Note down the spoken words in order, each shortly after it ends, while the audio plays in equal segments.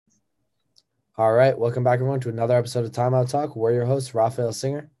All right, welcome back everyone to another episode of Timeout Talk. We're your hosts, Rafael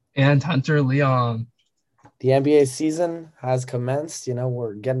Singer. And Hunter Leon. The NBA season has commenced.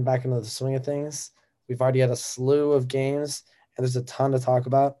 We're getting back into the swing of things. We've already had a slew of games, and there's a ton to talk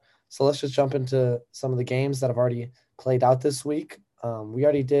about. So let's just jump into some of the games that have already played out this week. We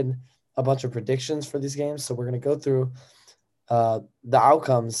already did a bunch of predictions for these games, so we're going to go through the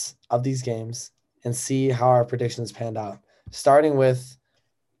outcomes of these games and see how our predictions panned out. Starting with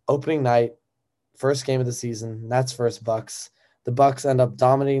opening night, first game of the season, Nets versus Bucks. The Bucks end up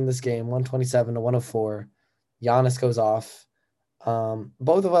dominating this game, 127 to 104. Giannis goes off.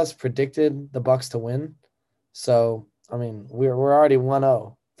 Both of us predicted the Bucks to win. So, I mean, we're already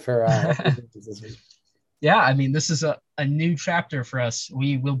 1-0 for this week. Yeah, I mean, this is a new chapter for us.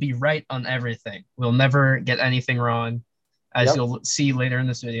 We will be right on everything. We'll never get anything wrong. As Yep. you'll see later in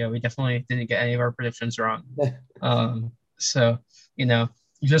this video, we definitely didn't get any of our predictions wrong. So, you know,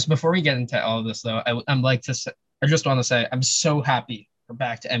 just before we get into all of this, though, I just want to say, I'm so happy we're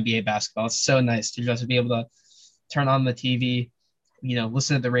back to NBA basketball. It's so nice to just be able to turn on the TV,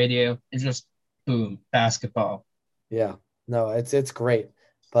 listen to the radio, and just boom, basketball. Yeah. No, it's great.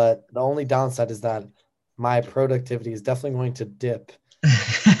 But the only downside is that my productivity is definitely going to dip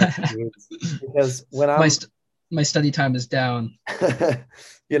because when my I'm st- my study time is down.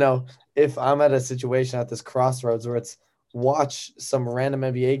 you know, if I'm at a situation at this crossroads where it's watch some random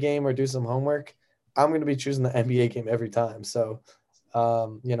NBA game or do some homework, I'm going to be choosing the NBA game every time. So,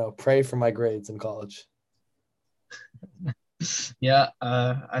 pray for my grades in college. Yeah,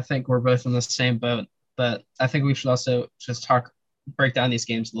 I think we're both in the same boat, but I think we should also just break down these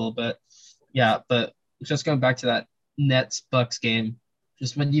games a little bit. Yeah, but just going back to that Nets Bucks game,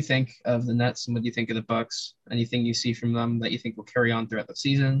 just what do you think of the Nets and what do you think of the Bucks? Anything you see from them that you think will carry on throughout the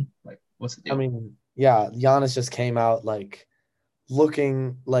season? Like, what's the I deal? mean, yeah, Giannis just came out like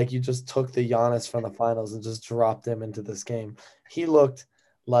looking like you just took the Giannis from the finals and just dropped him into this game. He looked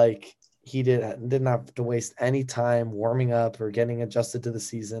like he didn't have to waste any time warming up or getting adjusted to the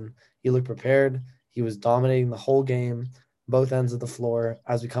season. He looked prepared. He was dominating the whole game, both ends of the floor,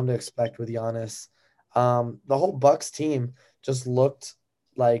 as we come to expect with Giannis. The whole Bucks team just looked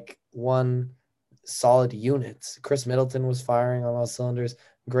like one solid unit. Chris Middleton was firing on all cylinders.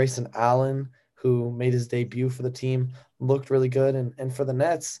 Grayson Allen, who made his debut for the team, looked really good. And for the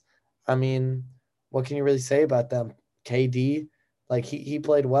Nets, I mean, what can you really say about them? KD, like he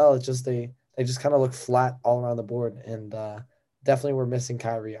played well. It's just they just kind of look flat all around the board, and definitely we're missing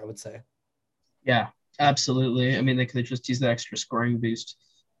Kyrie, I would say. Yeah, absolutely. I mean, they could have just used the extra scoring boost,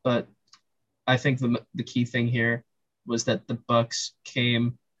 but I think the key thing here was that the Bucks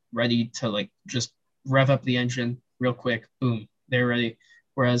came ready to like just rev up the engine real quick. Boom, they're ready.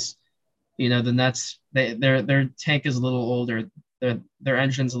 Whereas the Nets, their tank is a little older, their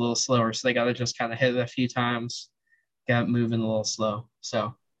engine's a little slower, so they got to just kind of hit it a few times, got moving a little slow.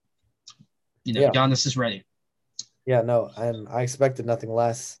 So Yeah, Giannis is ready. yeah, no, and I expected nothing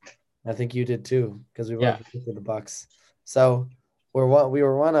less. I think you did too, because we Yeah, both predicted the Bucks. So we were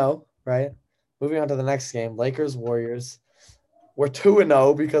 1-0, right? Moving on to the next game, Lakers Warriors. We're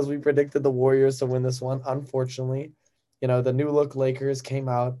 2-0 because we predicted the Warriors to win this one. Unfortunately, the new look Lakers came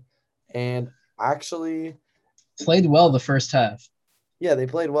out and actually, played well the first half. yeah, they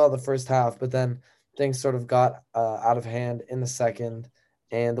played well the first half, but then things sort of got out of hand in the second,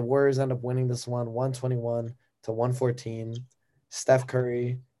 and the Warriors end up winning this one 121 to 114. Steph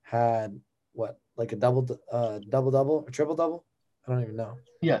Curry had what, like a double double or triple double? I don't even know.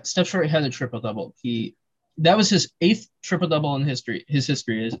 Yeah, Steph Curry had a triple double. That was his eighth triple double in history. His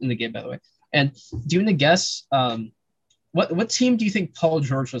history is in the game, by the way. And do you want to guess what team do you think Paul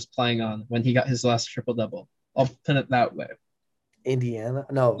George was playing on when he got his last triple double? I'll put it that way. Indiana?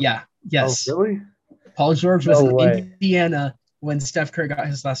 No. Yeah, Oh, yes. really? Paul George was No in way. Indiana when Steph Curry got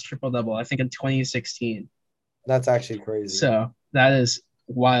his last triple double. I think in 2016. That's actually crazy. So that is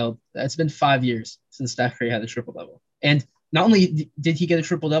wild. It's been 5 years since Steph Curry had a triple double, and not only did he get a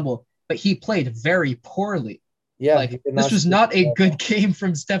triple double, but he played very poorly. Yeah, he Like did this not was shoot. not a good game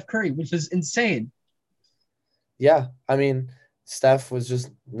from Steph Curry, which is insane. Yeah, I mean, Steph was just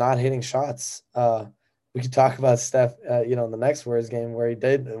not hitting shots. We could talk about Steph, in the next Warriors game where he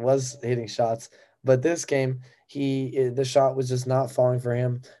was hitting shots, but this game the shot was just not falling for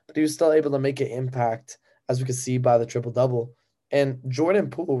him. But he was still able to make an impact, as we could see by the triple double. And Jordan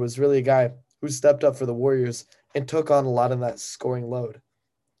Poole was really a guy who stepped up for the Warriors and took on a lot of that scoring load.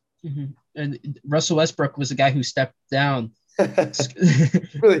 Mm-hmm. And Russell Westbrook was the guy who stepped down.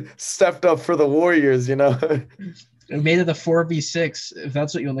 Really stepped up for the Warriors, It made it a 4v6, if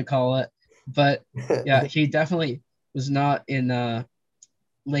that's what you want to call it. But yeah, he definitely was not in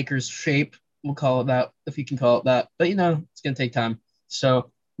Lakers shape. We'll call it that if you can call it that. But it's gonna take time.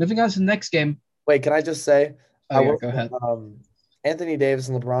 So moving on to the next game. Wait, can I just say, Oh I yeah, will. go ahead. Anthony Davis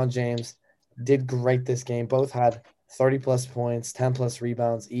and LeBron James did great this game. Both had 30 plus points, 10 plus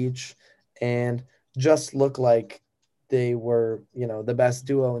rebounds each, and just looked like they were, the best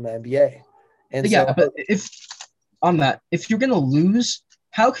duo in the NBA. And But yeah, so, but if on that, if you're gonna lose,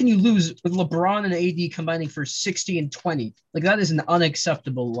 how can you lose with LeBron and AD combining for 60 and 20? Like that is an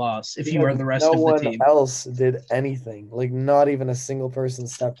unacceptable loss if you because are the rest no of the one team. else did anything, like not even a single person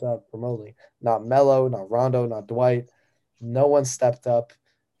stepped up remotely. Not Melo, not Rondo, not Dwight. No one stepped up.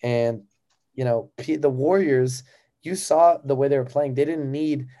 And, the Warriors, you saw the way they were playing. They didn't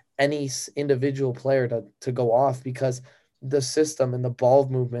need any individual player to go off because the system and the ball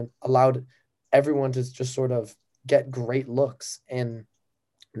movement allowed everyone to just sort of get great looks and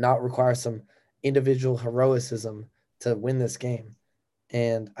not require some individual heroicism to win this game.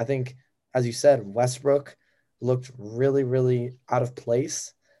 And I think, as you said, Westbrook looked really, really out of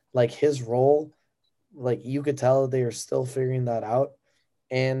place. Like his role, like you could tell they are still figuring that out.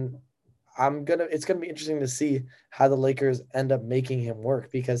 And it's gonna be interesting to see how the Lakers end up making him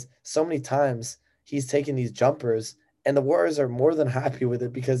work because so many times he's taking these jumpers and the Warriors are more than happy with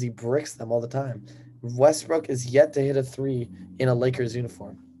it because he bricks them all the time. Westbrook is yet to hit a three in a Lakers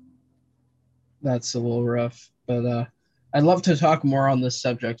uniform. That's a little rough, but I'd love to talk more on this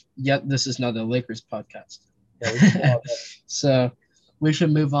subject. Yet this is not a Lakers podcast. Yeah, we can go. So we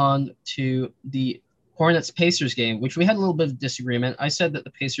should move on to the Hornets Pacers game, which we had a little bit of disagreement. I said that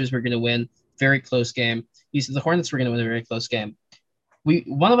the Pacers were going to win, very close game. You said the Hornets were going to win a very close game.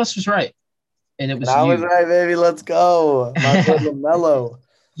 One of us was right, and it And was I was you. right, baby. Let's go. My boy LaMelo.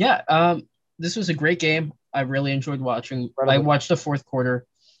 Yeah, this was a great game. I really enjoyed watching. I Incredible. watched the fourth quarter,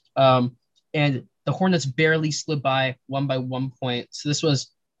 and the Hornets barely slid by 1 point. So this was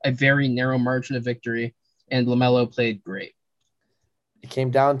a very narrow margin of victory, and LaMelo played great. It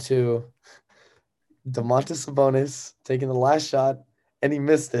came down to Domantas Sabonis taking the last shot, and he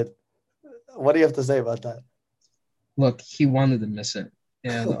missed it. What do you have to say about that? Look, he wanted to miss it,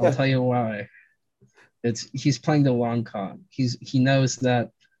 and I'll tell you why. He's playing the long con. He knows that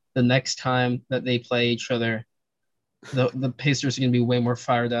the next time that they play each other, the Pacers are going to be way more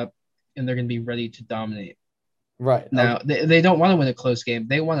fired up, and they're going to be ready to dominate. Right. Now, they don't want to win a close game.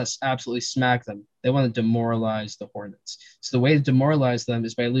 They want to absolutely smack them. They want to demoralize the Hornets. So the way to demoralize them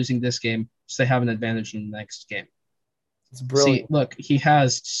is by losing this game so they have an advantage in the next game. It's See, brilliant. look, he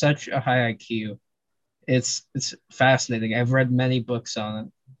has such a high IQ. It's fascinating. I've read many books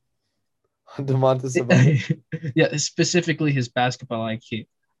on Domantas Sabonis. it. Yeah, specifically his basketball IQ.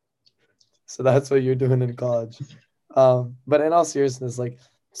 So that's what you're doing in college. But in all seriousness, like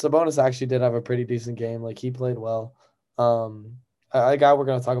Sabonis actually did have a pretty decent game. Like he played well. A guy we're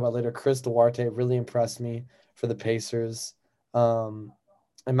gonna talk about later, Chris Duarte, really impressed me for the Pacers. And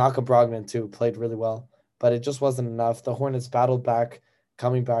Malcolm Brogdon too played really well, but it just wasn't enough. The Hornets battled back,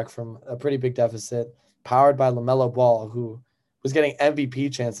 coming back from a pretty big deficit, powered by LaMelo Ball, who was getting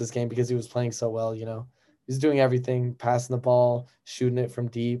MVP chance this game because he was playing so well. He's doing everything, passing the ball, shooting it from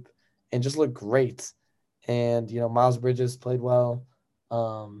deep, and just looked great. And Miles Bridges played well,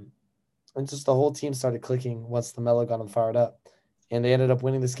 and just the whole team started clicking once LaMelo got them fired up, and they ended up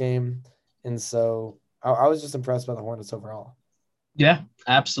winning this game. And so I was just impressed by the Hornets overall. Yeah,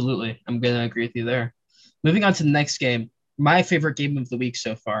 absolutely. I'm going to agree with you there. Moving on to the next game, my favorite game of the week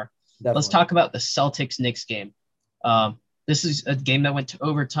so far. Let's Definitely. talk about the Celtics Knicks game. This is a game that went to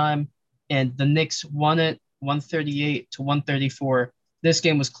overtime, and the Knicks won it 138 to 134. This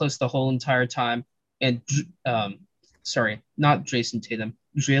game was close the whole entire time. And, sorry, not Jason Tatum,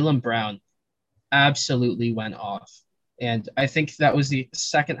 Jaylen Brown absolutely went off. And I think that was the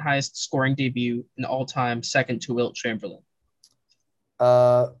second highest scoring debut in all time, second to Wilt Chamberlain.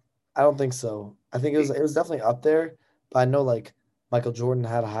 Uh, I don't think so. I think it was definitely up there, but I know like Michael Jordan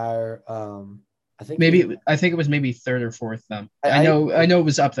had a higher. I think he. I think it was maybe third or fourth then. I I know I know it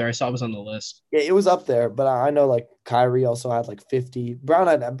was up there. I saw it was on the list. Yeah, it was up there, but I know like Kyrie also had like 50. Brown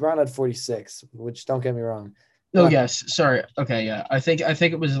had 46, which don't get me wrong. Oh Brown, yes, sorry. Okay, yeah. I think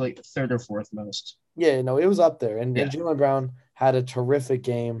it was like third or fourth most. yeah, no, it was up there, and Yeah. Jaylen Brown had a terrific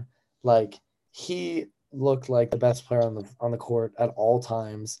game. Like he looked like the best player on the court at all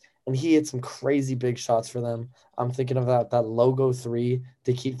times, and he hit some crazy big shots for them. I'm thinking of that logo three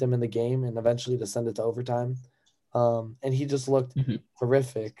to keep them in the game and eventually to send it to overtime. And he just looked Mhm.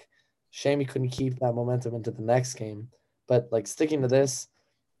 terrific. Shame he couldn't keep that momentum into the next game. But like sticking to this,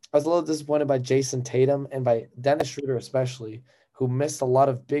 I was a little disappointed by Jason Tatum and by Dennis Schroeder especially, who missed a lot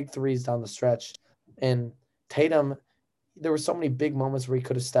of big threes down the stretch. And Tatum there were so many big moments where he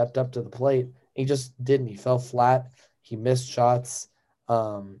could have stepped up to the plate. He just didn't. He fell flat. He missed shots.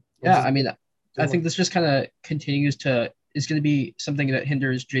 And Yeah, just I mean, I didn't look. think this just kind of continues to is going to be something that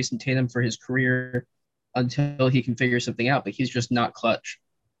hinders Jason Tatum for his career until he can figure something out. But he's just not clutch.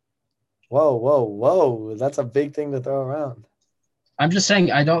 Whoa, whoa, whoa! That's a big thing to throw around. I'm just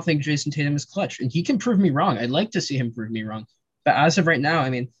saying I don't think Jason Tatum is clutch, and he can prove me wrong. I'd like to see him prove me wrong. But as of right now, I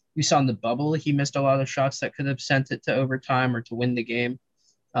mean, we saw in the bubble he missed a lot of shots that could have sent it to overtime or to win the game.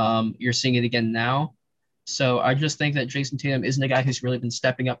 You're seeing it again now. So I just think that Jason Tatum isn't a guy who's really been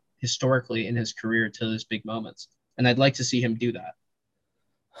stepping up historically in his career to those big moments. And I'd like to see him do that.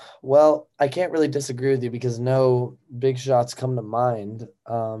 Well, I can't really disagree with you because no big shots come to mind.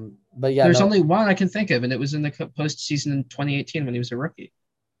 But yeah, There's no, only one I can think of, and it was in the postseason in 2018 when he was a rookie.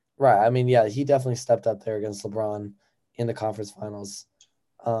 right. I mean, yeah, he definitely stepped up there against LeBron in the conference finals.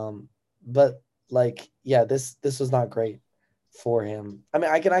 But like, yeah, this was not great for him. I mean,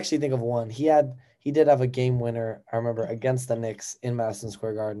 I can actually think of one. He did have a game winner, I remember, against the Knicks in Madison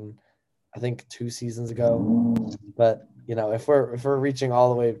Square Garden, I think 2 seasons ago. But if we're reaching all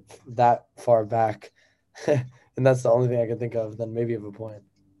the way that far back, and that's the only thing I can think of, then maybe you have a point.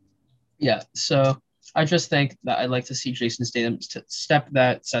 Yeah, so I just think that I'd like to see Jason Statham step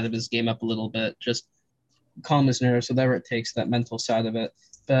that side of his game up a little bit, just calm his nerves, whatever it takes, that mental side of it.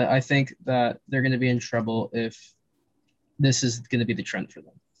 But I think that they're going to be in trouble if this is going to be the trend for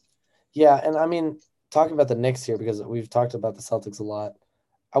them. Yeah, and I mean, talking about the Knicks here because we've talked about the Celtics a lot.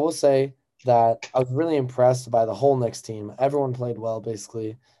 I will say that I was really impressed by the whole Knicks team. Everyone played well,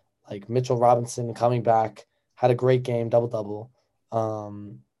 basically. Like Mitchell Robinson coming back, had a great game, double double.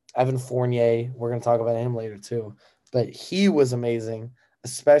 Evan Fournier, we're gonna talk about him later too, but he was amazing,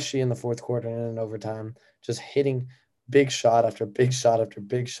 especially in the fourth quarter and in overtime, just hitting big shot after big shot after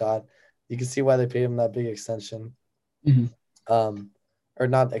big shot. You can see why they paid him that big extension. Mm-hmm. Um, or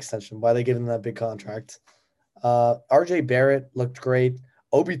not extension, why they gave him that big contract. RJ Barrett looked great.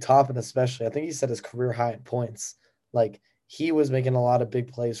 Obi Toppin, especially. I think he set his career high in points. Like he was making a lot of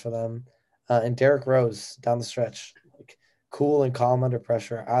big plays for them. And Derrick Rose down the stretch, like cool and calm under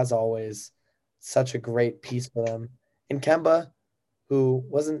pressure, as always. Such a great piece for them. And Kemba, who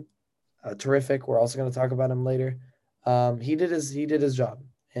wasn't terrific. We're also going to talk about him later. He did his job,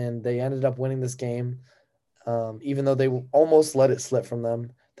 and they ended up winning this game. Even though they almost let it slip from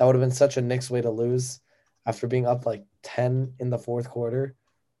them. That would have been such a Knicks way to lose after being up like 10 in the fourth quarter.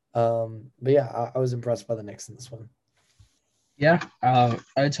 But yeah, I was impressed by the Knicks in this one. Yeah,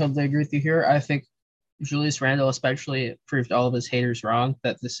 I totally agree with you here. I think Julius Randle especially proved all of his haters wrong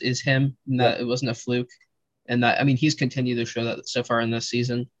that this is him and Yep. that it wasn't a fluke. And that, I mean, he's continued to show that so far in this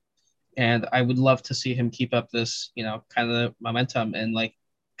season. And I would love to see him keep up this, kind of momentum and like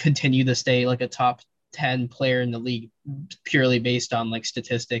continue to stay like a top 10 player in the league purely based on like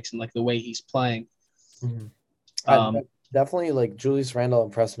statistics and like the way he's playing. Mm-hmm. I Um, definitely like Julius Randle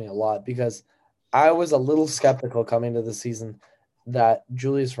impressed me a lot because I was a little skeptical coming to the season that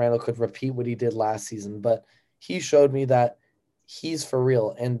Julius Randle could repeat what he did last season, but he showed me that he's for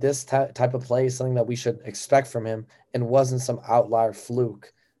real, and this type of play is something that we should expect from him, and wasn't some outlier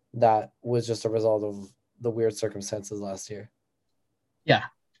fluke that was just a result of the weird circumstances last year. yeah,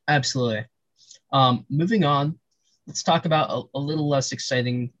 absolutely. Moving on, let's talk about a little less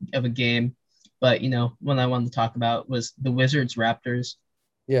exciting of a game. But, one I wanted to talk about was the Wizards Raptors.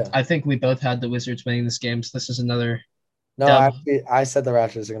 Yeah. I think we both had the Wizards winning this game. So this is another No, dub. actually, I said the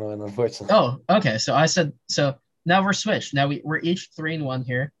Raptors are going to win, unfortunately. Oh, okay. So I said, so now we're switched. Now we're each 3-1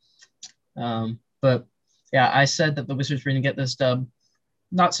 here. But yeah, I said that the Wizards were going to get this dub.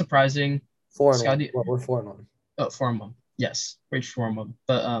 Not surprising. 4-1. Scotty, We're 4-1. oh, 4-1. Yes, we're each 4-1.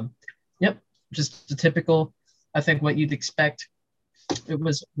 But yep, just a typical, I think what you'd expect. It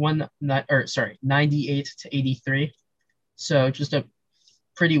was 98 to 83. So just a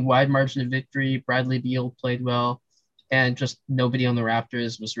pretty wide margin of victory. Bradley Beal played well, and just nobody on the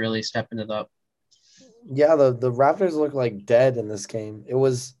Raptors was really stepping it up. Yeah, the Raptors look like dead in this game. It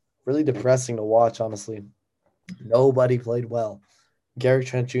was really depressing to watch, honestly. Nobody played well. Gary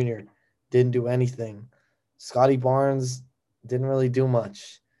Trent Jr. didn't do anything. Scotty Barnes didn't really do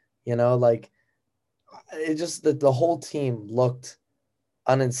much. Like it just the whole team looked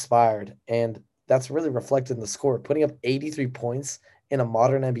uninspired, and that's really reflected in the score. Putting up 83 points in a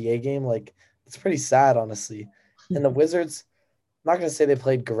modern NBA game, like it's pretty sad, honestly. And the Wizards, I'm not gonna say they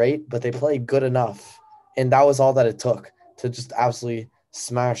played great, but they played good enough, and that was all that it took to just absolutely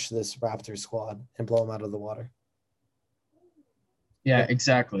smash this Raptors squad and blow them out of the water. Yeah,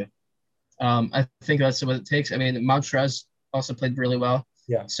 exactly. I think that's what it takes. I mean, Montrez also played really well.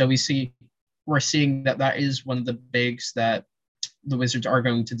 Yeah. So we see we're seeing that that is one of the bigs that the Wizards are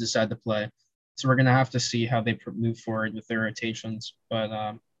going to decide to play. So we're going to have to see how they move forward with their rotations.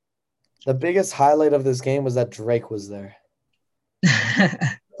 But The biggest highlight of this game was that Drake was there,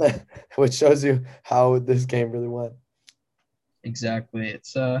 which shows you how this game really went. exactly,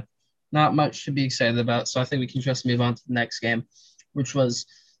 it's not much to be excited about. So I think we can just move on to the next game, which was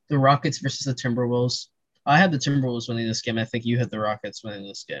the Rockets versus the Timberwolves. I had the Timberwolves winning this game. I think you had the Rockets winning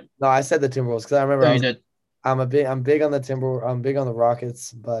this game. No, I said the Timberwolves because I remember Oh, I you was did. I'm big on the I'm big on the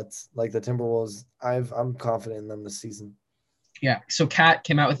Rockets, but like the Timberwolves, I'm confident in them this season. Yeah. So Cat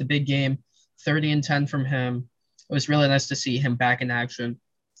came out with a big game, 30 and 10 from him. It was really nice to see him back in action,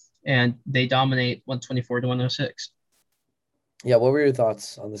 and they dominate 124 to 106. Yeah, what were your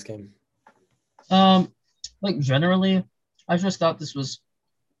thoughts on this game? Um, like generally, I just thought this was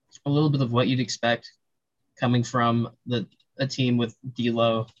a little bit of what you'd expect coming from the a team with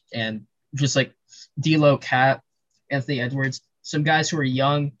D'Lo and just like D'Lo, Cat, Anthony Edwards, some guys who are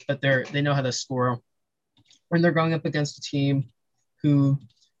young but they know how to score. When they're going up against a team who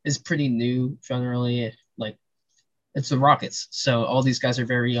is pretty new generally, like it's the Rockets, so all these guys are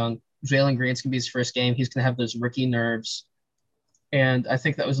very young. Jalen Green's gonna be his first game. He's gonna have those rookie nerves, and I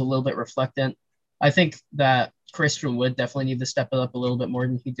think that was a little bit reflectant. I think that Christian Wood definitely needed to step it up a little bit more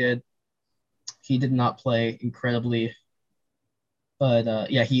than he did. He did not play incredibly,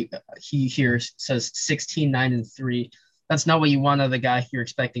 but yeah, he here says 16, 9, and 3. That's not what you want out of the guy you're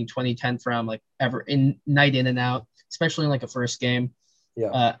expecting 2010 from, like ever in and out, especially in like a first game. Yeah.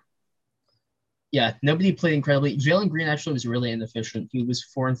 Uh, yeah, nobody played incredibly. Jalen Green actually was really inefficient. He was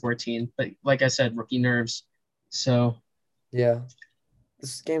 4 and 14, but like I said, rookie nerves. So Yeah.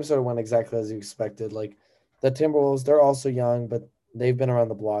 This game sort of went exactly as you expected. Like the Timberwolves, they're also young, but they've been around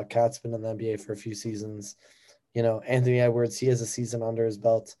the block. Cat's been in the NBA for a few seasons. You know, Anthony Edwards, he has a season under his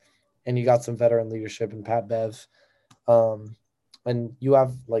belt, and you got some veteran leadership in Pat Bev. Um, and you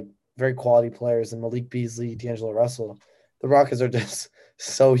have like very quality players in Malik Beasley, D'Angelo Russell. The Rockets are just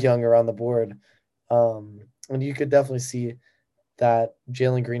so young around the board. And you could definitely see that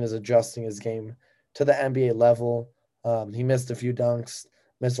Jalen Green is adjusting his game to the NBA level. He missed a few dunks,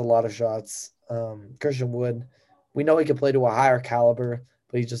 missed a lot of shots. Christian Wood, we know he could play to a higher caliber,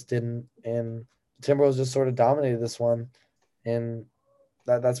 but he just didn't. And the Timberwolves just sort of dominated this one, and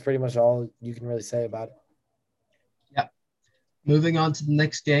that's pretty much all you can really say about it. yeah, moving on to the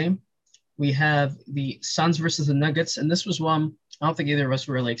next game, we have the Suns versus the Nuggets, and this was one I don't think either of us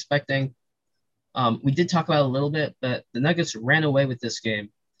were really expecting. We did talk about it a little bit, but the Nuggets ran away with this game,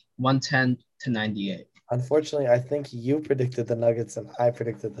 110 to 98. Unfortunately, I think you predicted the Nuggets and I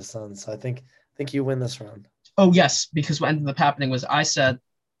predicted the Suns, so I think you win this round. Oh yes, because what ended up happening was I said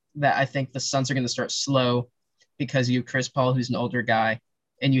that I think the Suns are going to start slow because you have Chris Paul, who's an older guy,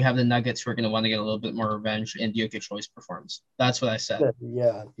 and you have the Nuggets who are going to want to get a little bit more revenge, and Jokic always performs. That's what I said.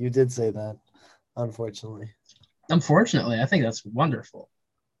 Yeah, you did say that. Unfortunately, Unfortunately, I think that's wonderful.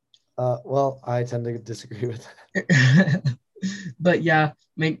 well, I tend to disagree with But yeah, I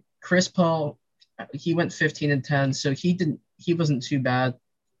mean, Chris Paul, he went 15 and 10, so he wasn't too bad.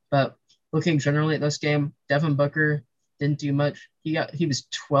 But looking generally at this game, Devin Booker didn't do much. He was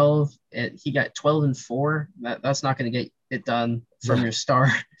 12. He got 12 and 4. That's not going to get it done from that. your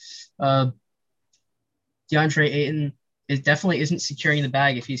star. Uh, DeAndre Ayton is definitely isn't securing the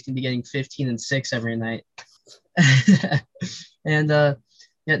bag if he's going to be getting 15 and 6 every night. And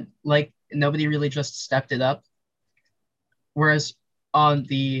yeah, like nobody really just stepped it up. Whereas on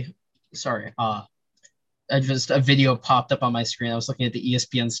the sorry, just a video popped up on my screen. I was looking at the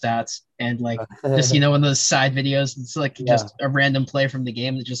ESPN stats and like just one of those side videos. It's like Yeah. just a random play from the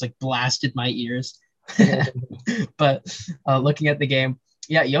game that just like blasted my ears. But looking at the game,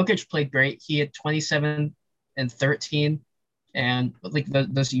 yeah, Jokic played great. He had 27 and 13, and like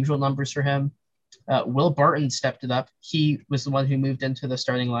those usual numbers for him. Will Barton stepped it up. He was the one who moved into the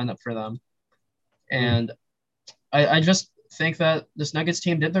starting lineup for them, and I just think that this Nuggets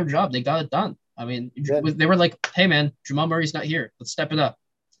team did their job. They got it done. I mean, they were like, hey, man, Jamal Murray's not here. Let's step it up.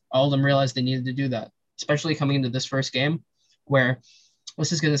 All of them realized they needed to do that, especially coming into this first game where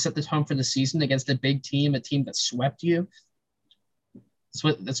this is going to set the tone for the season against a big team, a team that swept you.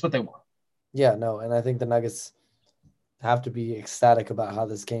 That's what they want. Yeah, no, and I think the Nuggets have to be ecstatic about how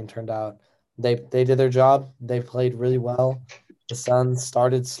this game turned out. They did their job. They played really well. The Suns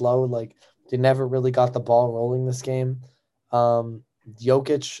started slow, like they never really got the ball rolling this game.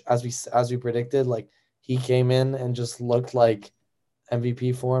 Jokic, as we predicted, like he came in and just looked like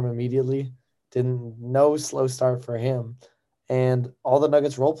MVP form immediately. Didn't no slow start for him, and all the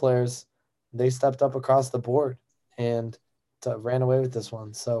Nuggets role players they stepped up across the board and ran away with this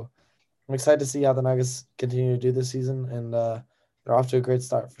one. So I'm excited to see how the Nuggets continue to do this season, and they're off to a great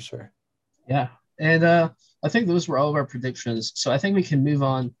start for sure. Yeah. And I think those were all of our predictions. So I think we can move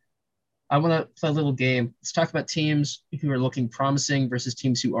on. I want to play a little game. Let's talk about teams who are looking promising versus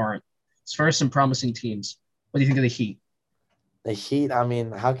teams who aren't. As far as some promising teams, what do you think of the Heat? The Heat, I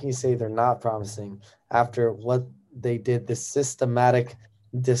mean, how can you say they're not promising after what they did, this systematic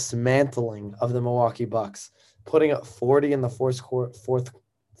dismantling of the Milwaukee Bucks, putting up 40 in the first quarter,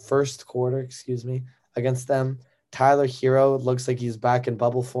 against them. Tyler Hero looks like he's back in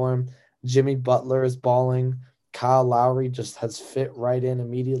bubble form. Jimmy Butler is balling. Kyle Lowry just has fit right in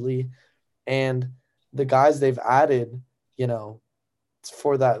immediately. And the guys they've added, you know,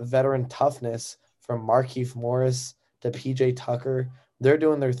 for that veteran toughness from Markieff Morris to PJ Tucker. They're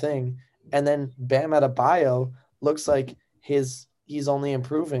doing their thing. And then Bam Adebayo looks like he's only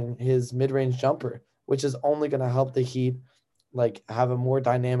improving his mid-range jumper, which is only going to help the Heat like have a more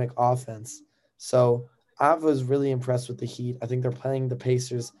dynamic offense. So I was really impressed with the Heat. I think they're playing the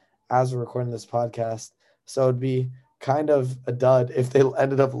Pacers as we're recording this podcast. So it'd be kind of a dud if they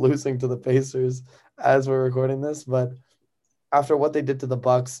ended up losing to the Pacers as we're recording this, but after what they did to the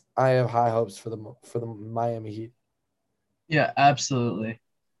Bucks, I have high hopes for the Miami Heat. Yeah, absolutely.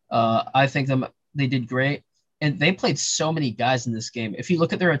 I think they did great, and they played so many guys in this game. If you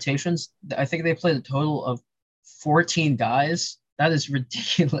look at their rotations, I think they played a total of 14 guys. That is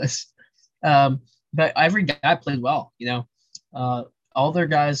ridiculous. But every guy played well. All their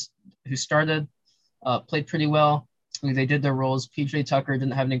guys who started played pretty well. I mean, they did their roles. PJ Tucker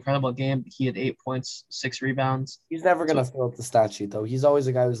didn't have an incredible game. He had 8 points, 6 rebounds. He's never So gonna fill up the stat sheet though. He's always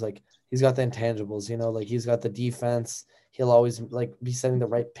a guy who's like he's got the intangibles, like he's got the defense. He'll always like be setting the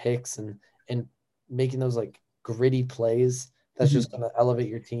right picks and making those like gritty plays that's mhm. just gonna elevate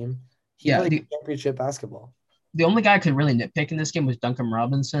your team. He Yeah, played championship basketball. the only guy I could really nitpick in this game was Duncan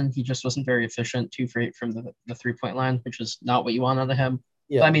Robinson. He just wasn't very efficient, 2 for 8 from the 3 point line, which is not what you want out of him.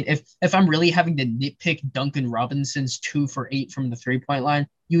 But I Yeah. mean, if I'm really having to nitpick Duncan Robinson's 2 for 8 from the 3 point line,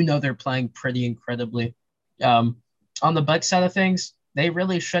 they're playing pretty incredibly. Um, on the Bucks side of things, they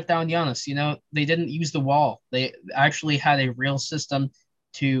really shut down Giannis. They didn't use the wall. They actually had a real system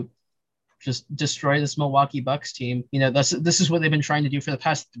to just destroy this Milwaukee Bucks team. This is what they've been trying to do for the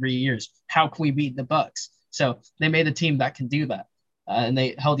past 3 years. How can we beat the Bucks? So they made a team that can do that, and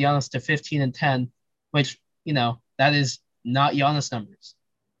they held Giannis to 15 and 10, which that is not Giannis numbers.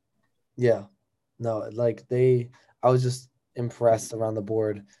 Yeah. No, like I was just impressed around the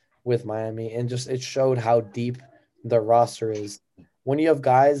board with Miami and just it showed how deep the roster is. When you have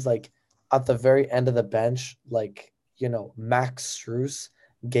guys like at the very end of the bench, like, Max Strus,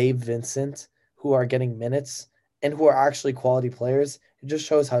 Gabe Vincent, who are getting minutes and who are actually quality players, it just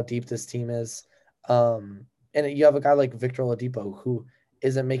shows how deep this team is. And you have a guy like Victor Oladipo who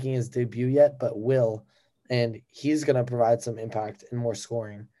isn't making his debut yet, but will, and he's going to provide some impact and more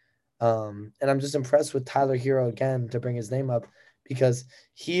scoring. And I'm just impressed with Tyler Hero again to bring his name up because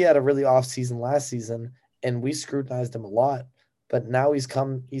he had a really off season last season and we scrutinized him a lot. But now he's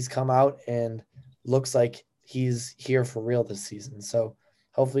come out and looks like he's here for real this season. So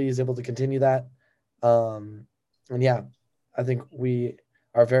hopefully he's able to continue that. And yeah, I think we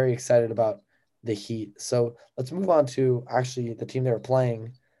are very excited about the Heat. So let's move on to actually the team they were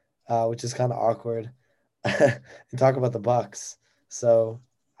playing, which is kind of awkward, and talk about the Bucks. So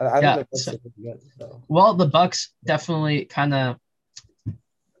I think Yeah. the Bucks So, are pretty good. So well, the Bucks definitely kind of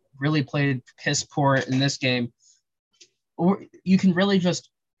really played piss poor in this game. Or you can really just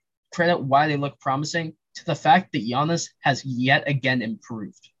credit why they look promising to the fact that Giannis has yet again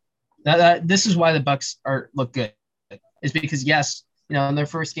improved. This is why the Bucks look good. Is because yes, in their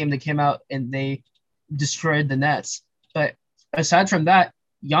first game they came out and they destroyed the Nets. But aside from that,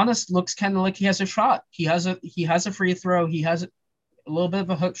 Giannis looks kind of like he has a shot. He has a free throw. He has a little bit of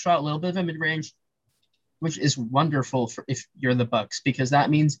a hook shot, a little bit of a mid range, which is wonderful for if you're the Bucks because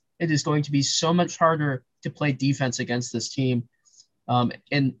that means it is going to be so much harder to play defense against this team.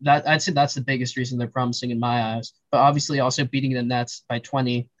 And that I'd say that's the biggest reason they're promising in my eyes. But obviously, also beating the Nets by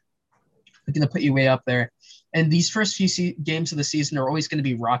 20, they're going to put you way up there. And these first few games of the season are always going to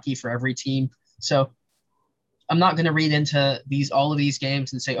be rocky for every team. So I'm not going to read into all of these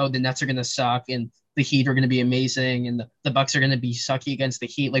games and say, oh, the Nets are going to suck and the Heat are going to be amazing and the Bucks are going to be sucky against the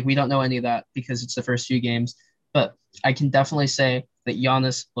Heat. Like we don't know any of that because it's the first few games. But I can definitely say that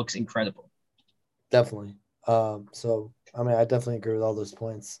Giannis looks incredible. definitely. So I mean, I definitely agree with all those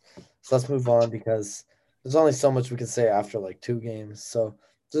points. So let's move on because there's only so much we can say after like 2 games. So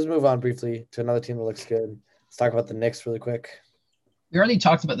just move on briefly to another team that looks good. Let's talk about the Knicks really quick. We already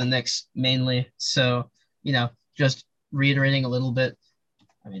talked about the Knicks mainly. So, just reiterating a little bit.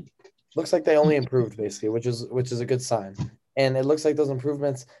 I mean, looks like they only improved basically, which is a good sign. And it looks like those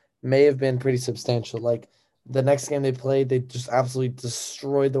improvements may have been pretty substantial. Like the next game they played, they just absolutely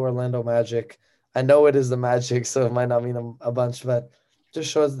destroyed the Orlando Magic. I know it is the Magic, so it might not mean a bunch, but just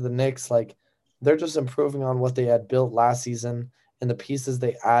shows that the Knicks like they're just improving on what they had built last season, and the pieces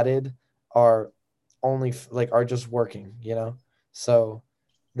they added are like are just working, you know. So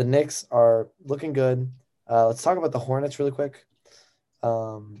the Knicks are looking good. Let's talk about the Hornets really quick.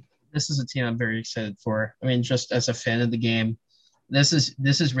 Um, This is a team I'm very excited for. I mean, just as a fan of the game, this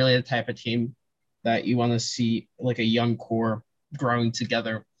is really the type of team that you want to see like a young core growing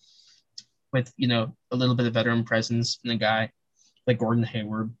together with a little bit of veteran presence and a guy like Gordon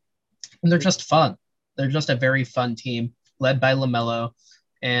Hayward. And they're just fun. They're just a very fun team led by LaMelo.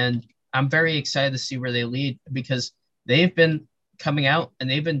 And I'm very excited to see where they lead because they've been coming out and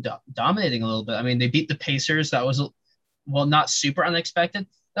they've been dominating a little bit. I mean, they beat the Pacers. That was, well, not super unexpected.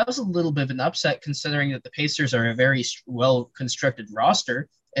 That was a little bit of an upset considering that the Pacers are a very well constructed roster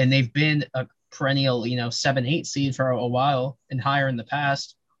and they've been a perennial, 7-8 seed for a while and higher in the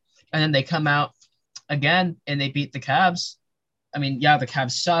past. And then they come out again and they beat the Cavs. I mean, yeah, the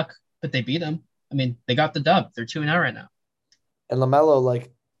Cavs suck, but they beat them. I mean, they got the dub. They're 2-0 right now. and LaMelo,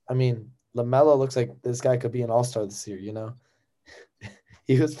 like, I mean, LaMelo looks like this guy could be an all-star this year, you know?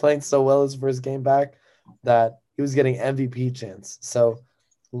 He was playing so well his first game back that he was getting MVP chance. So,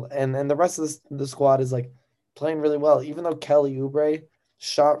 and the rest of the squad is like playing really well. Even though Kelly Oubre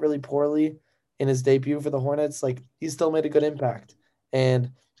shot really poorly in his debut for the Hornets, like he still made a good impact.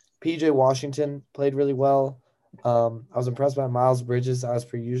 And PJ Washington played really well. I was impressed by Miles Bridges as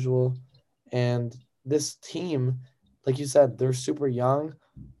per usual. And this team, like you said, they're super young,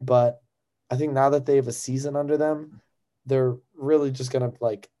 but I think now that they have a season under them, they're really just gonna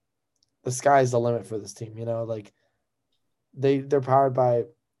like the sky's the limit for this team. You know, like they're powered by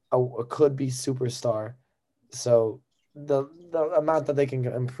a could be superstar, so the amount that they can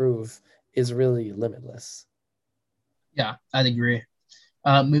improve is really limitless. Yeah, I'd agree.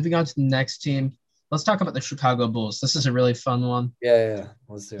 Moving on to the next team, let's talk about the Chicago Bulls. This is a really fun one. Yeah.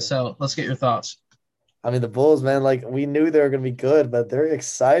 Let's do it. So let's get your thoughts. I mean, the Bulls, man, like we knew they were gonna be good, but they're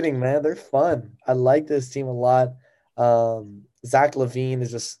exciting, man. They're fun. I like this team a lot. Zach LaVine is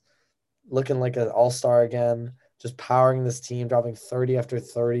just looking like an all-star again, just powering this team, dropping 30 after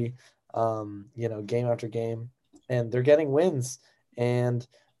 30, game after game. And they're getting wins and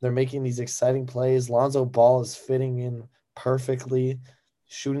they're making these exciting plays. Lonzo Ball is fitting in perfectly,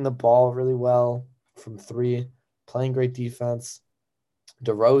 shooting the ball really well from three, playing great defense.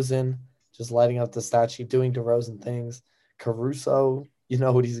 DeRozan just lighting up the stat sheet, doing DeRozan things. Caruso, you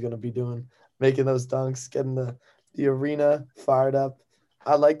know what he's going to be doing, making those dunks, getting the arena fired up.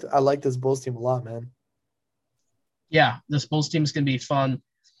 I like this Bulls team a lot, man. Yeah, this Bulls team is going to be fun.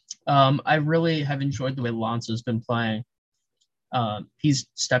 I really have enjoyed the way Lonzo's been playing. He's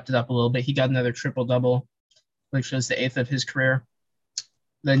stepped it up a little bit. He got another triple double, which was the eighth of his career.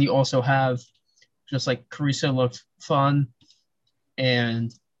 Then you also have just like Caruso looked fun,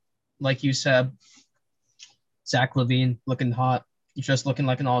 and like you said, Zach LaVine looking hot. He's just looking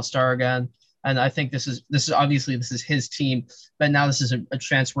like an all-star again. And I think this is obviously this is his team, but now this is a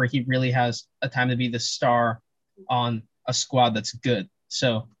chance where he really has a time to be the star on a squad that's good.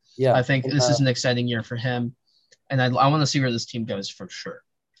 So I Yeah, think and, this is an exciting year for him, and I want to see where this team goes for sure.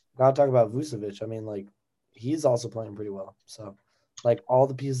 gotta talk about Vucevic. I mean, like he's also playing pretty well. So, like all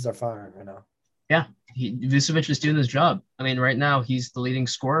the pieces are firing right now. Yeah, Vucevic is doing his job. I mean, right now he's the leading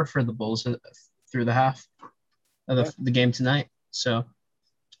scorer for the Bulls through the half of Yeah, the game tonight. So,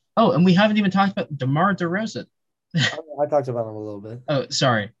 oh, and we haven't even talked about DeMar DeRozan. I talked about him a little bit. Oh,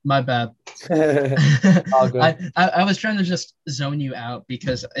 sorry, my bad. All good. I was trying to just zone you out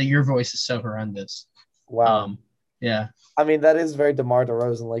because your voice is so horrendous. Wow. Um, yeah. I mean, that is very DeMar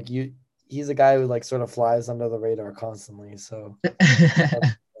DeRozan. Like he's a guy who like sort of flies under the radar constantly. So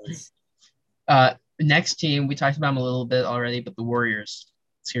Next team, we talked about them a little bit already, but the Warriors.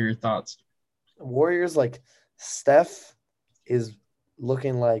 Let's hear your thoughts. Warriors, like Steph is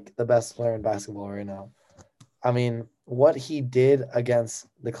looking like the best player in basketball right now. I mean, what he did against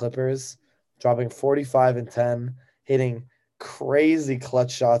the Clippers, dropping 45 and 10, hitting crazy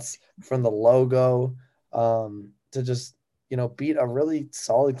clutch shots from the logo, to just, beat a really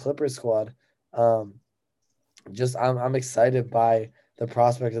solid Clippers squad. Um, just I'm excited by the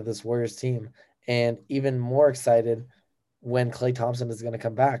prospect of this Warriors team and even more excited when Clay Thompson is going to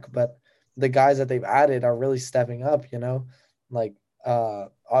come back. But the guys that they've added are really stepping up, like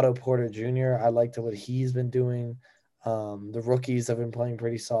Otto Porter Jr. I liked what he's been doing. The rookies have been playing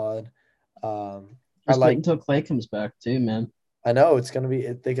pretty solid. I Just wait like until Clay comes back too, man. I know it's gonna be.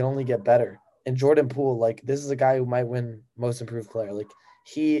 They can only get better. And Jordan Poole, like this is a guy who might win Most Improved Player. Like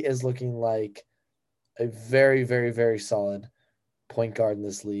he is looking like a very, very, very solid point guard in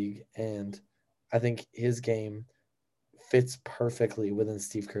this league, and I think his game fits perfectly within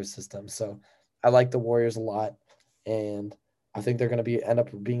Steve Kerr's system. So I like the Warriors a lot, and I think they're going to end up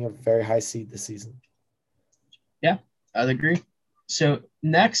being a very high seed this season. Yeah, I'd agree. So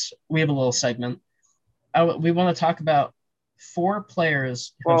next, we have a little segment. We want to talk about 4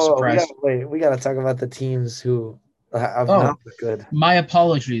 players who have Oh, we got surprised. to wait. We got to talk about the teams who have Oh, not been good. my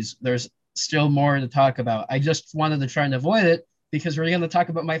apologies. There's still more to talk about. I just wanted to try and avoid it because we're going to talk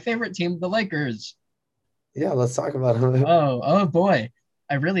about my favorite team, the Lakers. Yeah, let's talk about them. Oh boy.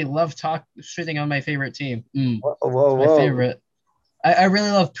 I really love shitting on my favorite team. Whoa, whoa, It's my whoa. favorite. I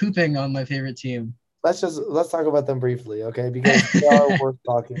really love pooping on my favorite team. Let's talk about them briefly, okay? Because they are worth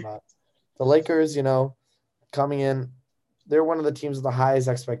talking about. The Lakers, coming in, they're one of the teams with the highest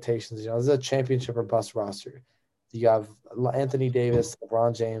expectations. This is a championship or bust roster. You have Anthony Davis,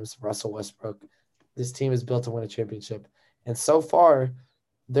 LeBron James, Russell Westbrook. This team is built to win a championship. And so far,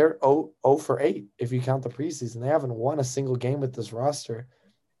 they're 0 for 8 if you count the preseason. They haven't won a single game with this roster.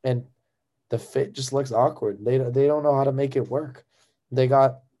 And the fit just looks awkward. They don't know how to make it work. They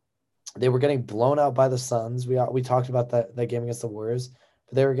were getting blown out by the Suns. We talked about that game against the Warriors,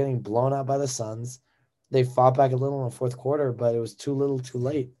 but they were getting blown out by the Suns. They fought back a little in the fourth quarter, but it was too little, too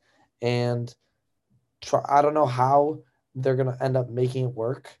late. And I don't know how they're gonna end up making it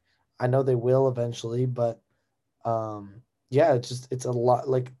work. I know they will eventually, but yeah, it's a lot.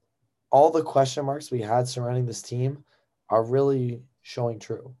 Like all the question marks we had surrounding this team are really showing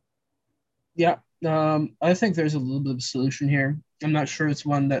true. Yeah. I think there's a little bit of a solution here. I'm not sure it's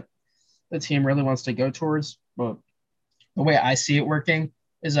one that the team really wants to go towards, but the way I see it working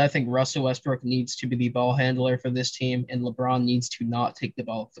is I think Russell Westbrook needs to be the ball handler for this team, and LeBron needs to not take the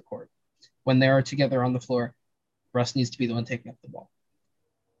ball off the court. When they are together on the floor, Russ needs to be the one taking up the ball.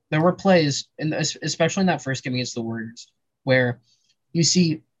 There were plays, especially in that first game against the Warriors, where you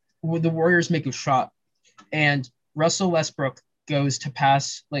see the Warriors make a shot, and Russell Westbrook goes to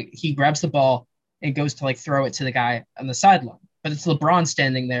pass, like he grabs the ball and goes to like throw it to the guy on the sideline, but it's LeBron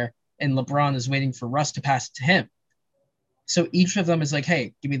standing there, and LeBron is waiting for Russ to pass it to him. So each of them is like,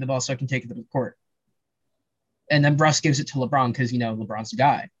 "Hey, give me the ball so I can take it to the court." And then Russ gives it to LeBron because LeBron's the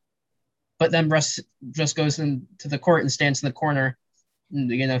guy. But then Russ just goes into the court and stands in the corner.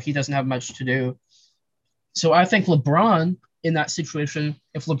 He doesn't have much to do. So I think LeBron in that situation,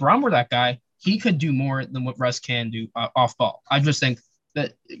 if LeBron were that guy, he could do more than what Russ can do off ball. I just think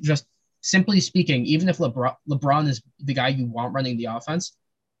that just simply speaking, even if LeBron is the guy you want running the offense,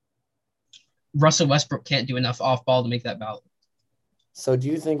 Russell Westbrook can't do enough off ball to make that valid. So do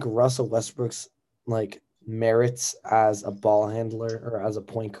you think Russell Westbrook's like merits as a ball handler or as a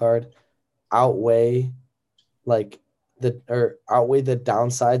point guard outweigh like outweigh the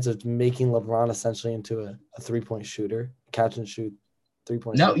downsides of making LeBron essentially into a 3-point shooter, catch and shoot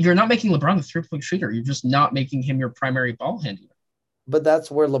 3-point No, shooter? you're not making LeBron the 3-point shooter. You're just not making him your primary ball handler. But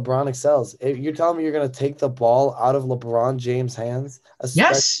that's where LeBron excels. If you're telling me you're going to take the ball out of LeBron James' hands, especially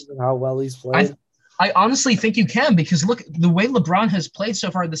Yes, with how well he's I played. I honestly think you can because look, the way LeBron has played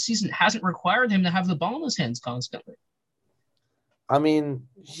so far this season hasn't required him to have the ball in his hands constantly. I mean,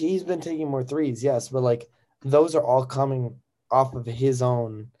 he's been taking more threes, yes, but like those are all coming off of his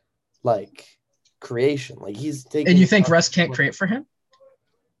own like creation. Like he's And you taking. think Russ can't create for him?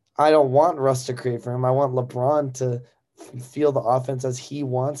 I don't want Russ to create for him. I want LeBron to feel the offense as he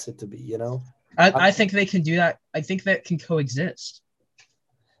wants it to be. I think they can do that. I think that can coexist.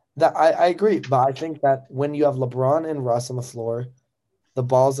 That I agree, but I think that when you have LeBron and Russ on the floor, the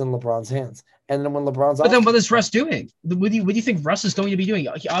ball's in LeBron's hands, and then when LeBron's But off, then what is Russ doing? What do you think Russ is going to be doing?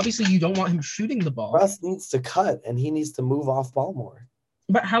 Obviously, you don't want him shooting the ball. Russ needs to cut and he needs to move off ball more.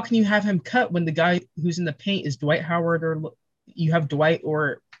 But how can you have him cut when the guy who's in the paint is Dwight Howard or you have Dwight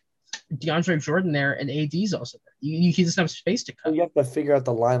or DeAndre Jordan there and AD's also there? He doesn't have space to So cut. you have to figure out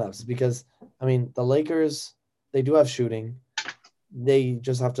the lineups because I mean the Lakers, they do have shooting. They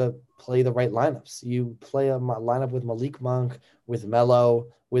just have to play the right lineups. You play a lineup with Malik Monk, with Melo,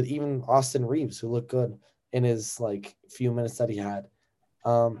 with even Austin Reeves, who looked good in his like few minutes that he had.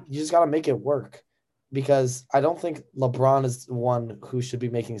 You just got to make it work because I don't think LeBron is the one who should be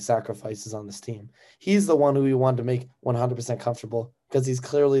making sacrifices on this team. He's the one who we want to make 100% comfortable because he's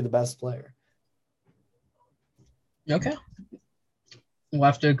clearly the best player. Okay. We'll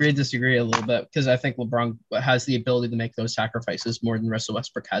have to agree disagree a little bit because I think LeBron has the ability to make those sacrifices more than Russell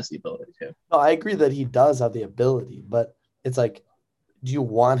Westbrook has the ability to. No, I agree that he does have the ability, but it's like, do you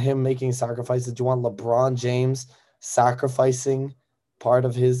want him making sacrifices? Do you want LeBron James sacrificing part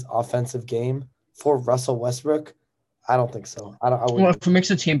of his offensive game for Russell Westbrook? I don't think so. I Well, wouldn't. if it makes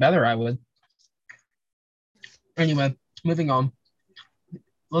the team better, I would. Anyway, moving on.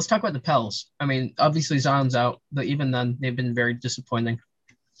 Let's talk about the Pels. I mean, obviously Zion's out, but even then, they've been very disappointing.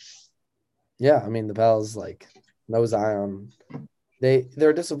 Yeah, I mean the Pels like no Zion.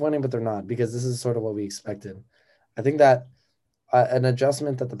 They're disappointing, but they're not because this is sort of what we expected. I think that an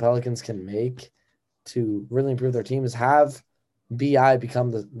adjustment that the Pelicans can make to really improve their team is have Bi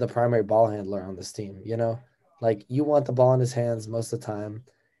become the primary ball handler on this team. You know, like you want the ball in his hands most of the time.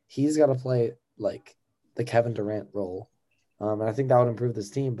 He's got to play like the Kevin Durant role, and I think that would improve this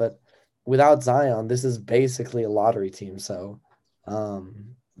team. But without Zion, this is basically a lottery team. So,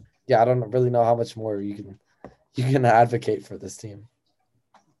 um, yeah, I don't really know how much more you can advocate for this team.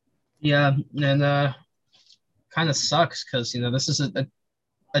 Yeah, and kind of sucks because this is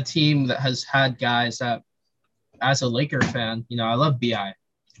a team that has had guys that, as a Laker fan, I love Bi,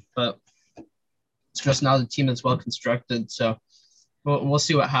 but it's just not a team that's well constructed. So we'll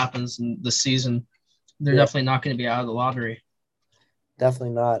see what happens in the season. They're Yeah, definitely not going to be out of the lottery.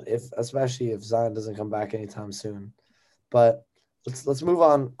 definitely not. Especially if Zion doesn't come back anytime soon. But let's move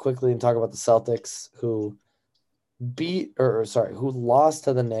on quickly and talk about the Celtics, who who lost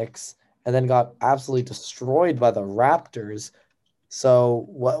to the Knicks and then got absolutely destroyed by the Raptors. So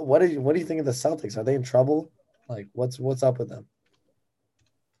what do you think of the Celtics? Are they in trouble? Like what's up with them?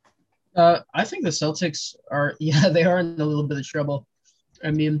 I think the Celtics are, yeah, they are in a little bit of trouble.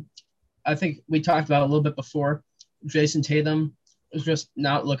 I mean, I think we talked about it a little bit before. Jason Tatum is just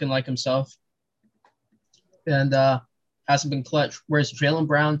not looking like himself and hasn't been clutch. Whereas Jaylen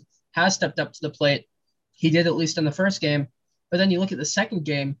Brown has stepped up to the plate. He did at least in the first game, but then you look at the second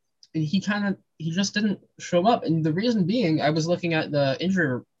game, and he just didn't show up. And the reason being, I was looking at the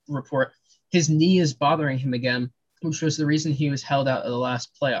injury report. His knee is bothering him again, which was the reason he was held out of the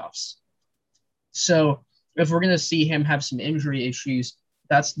last playoffs. So if we're going to see him have some injury issues,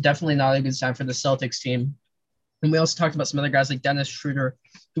 that's definitely not a good sign for the Celtics team. And we also talked about some other guys like Dennis Schroeder,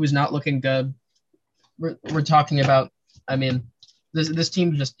 who was not looking good. We're talking about, I mean, this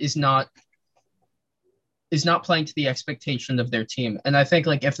team just is not playing to the expectation of their team. And I think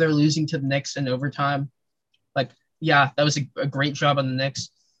like if they're losing to the Knicks in overtime, like yeah, that was a great job on the Knicks,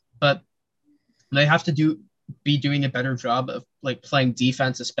 but they have to be doing a better job of like playing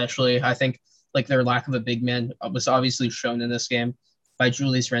defense, especially. I think like their lack of a big man was obviously shown in this game by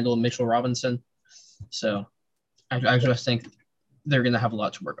Julius Randle and Mitchell Robinson. So I just think they're gonna have a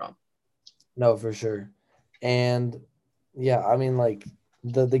lot to work on. No, for sure. And yeah, I mean like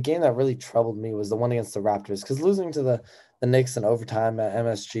the game that really troubled me was the one against the Raptors because losing to the Knicks in overtime at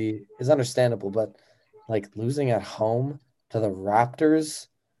MSG is understandable, but like losing at home to the Raptors,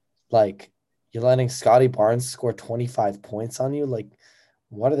 like you're letting Scotty Barnes score 25 points on you, like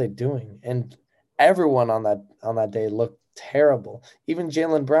what are they doing? And everyone on that day looked terrible. Even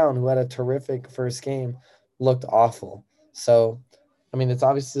Jaylen Brown, who had a terrific first game, looked awful. So, I mean, it's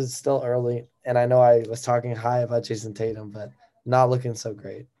obviously still early, and I know I was talking high about Jason Tatum, but not looking so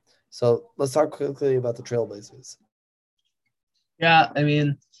great. So let's talk quickly about the Trailblazers. Yeah, I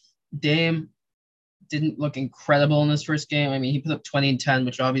mean, Dame didn't look incredible in this first game. I mean, he put up 20 and 10,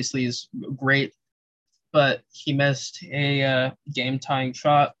 which obviously is great, but he missed a game tying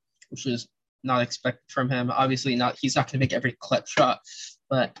shot, which was not expected from him. Obviously, not he's not going to make every clutch shot,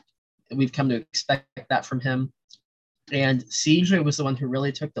 but we've come to expect that from him. And CJ was the one who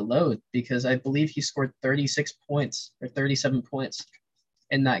really took the load because I believe he scored 36 points or 37 points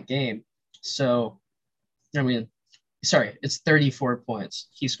in that game. So, I mean, sorry, it's 34 points.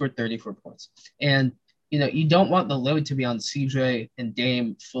 He scored 34 points. And, you don't want the load to be on CJ and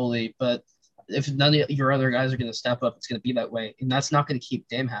Dame fully, but if none of your other guys are going to step up, it's going to be that way. And that's not going to keep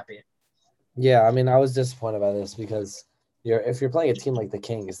Dame happy. Yeah, I mean, I was disappointed by this because if you're playing a team like the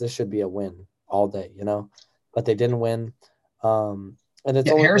Kings, this should be a win all day, but they didn't win. And it's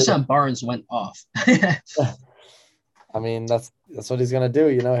Yeah, only Harrison Barnes went off. I mean, that's what he's gonna do.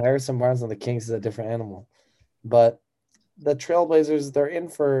 Harrison Barnes on the Kings is a different animal. But the Trailblazers, they're in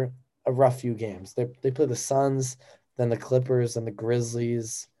for a rough few games. They play the Suns, then the Clippers, and the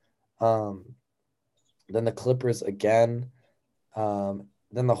Grizzlies, um, then the Clippers again,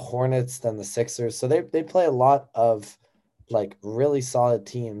 then the Hornets, then the Sixers. So they play a lot of like really solid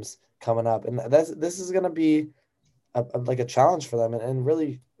teams coming up, and this is gonna be like a challenge for them and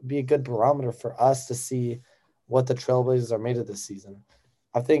really be a good barometer for us to see what the Trailblazers are made of this season.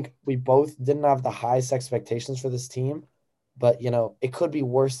 I think we both didn't have the highest expectations for this team, but it could be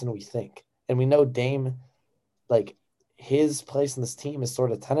worse than we think. And we know Dame, like his place in this team is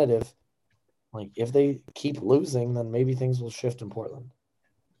sort of tentative. Like if they keep losing, then maybe things will shift in Portland.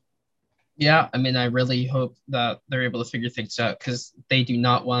 Yeah, I mean, I really hope that they're able to figure things out because they do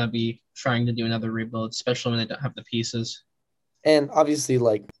not want to be trying to do another rebuild, especially when they don't have the pieces. And obviously,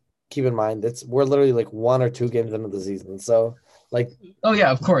 like keep in mind we're literally like 1 or 2 games into the season. So like Oh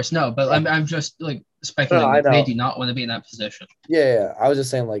yeah, of course, no, but yeah. I'm just like No, speculating I like they know. do not want to be in that position. Yeah. I was just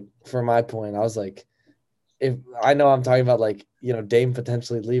saying, like, for my point, I was like, if I know I'm talking about like, Dame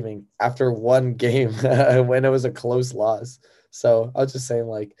potentially leaving after one game when it was a close loss. So I was just saying,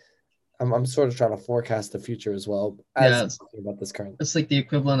 like, I'm sort of trying to forecast the future as well as Yeah, talking about this current. it's like the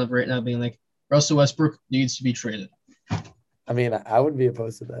equivalent of right now being like Russell Westbrook needs to be traded. I mean, I wouldn't be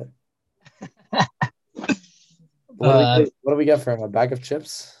opposed to that. Uh, What do we get for him? A bag of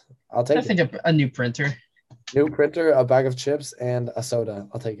chips? I'll I take it. think a new printer. New printer, a bag of chips, and a soda.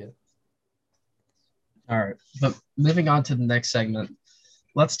 I'll take it. All right, but moving on to the next segment,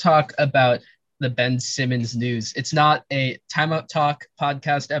 let's talk about the Ben Simmons news. It's not a timeout talk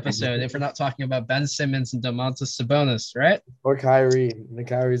podcast episode if we're not talking about Ben Simmons and Domantas Sabonis, right? Or Kyrie. The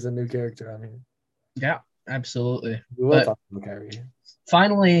Kyrie's a new character on here. Yeah, absolutely. We will But talk about Kyrie.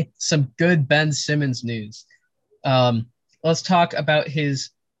 finally, some good Ben Simmons news. Um, let's talk about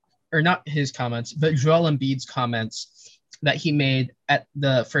or not his comments, but Joel Embiid's comments that he made at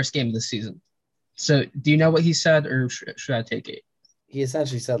the first game of the season. So, do you know what he said, or should I take it? He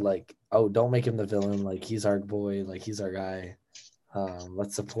essentially said, like, oh, don't make him the villain. Like, he's our boy. Like, he's our guy.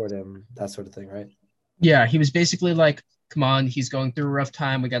 Let's support him. That sort of thing, right? Yeah, he was basically like, "Come on, he's going through a rough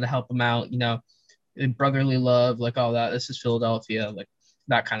time. We got to help him out. Brotherly love, like all that. This is Philadelphia, like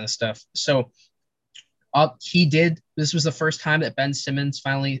that kind of stuff." So, he did. This was the first time that Ben Simmons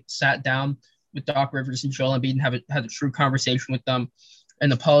finally sat down with Doc Rivers and Joel Embiid and had a true conversation with them,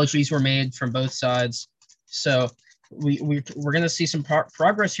 and apologies were made from both sides. So we're gonna see some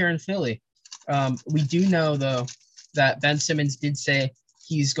progress here in Philly. We do know though that Ben Simmons did say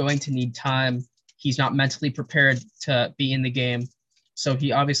he's going to need time. He's not mentally prepared to be in the game, so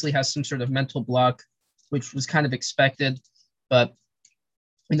he obviously has some sort of mental block, which was kind of expected. But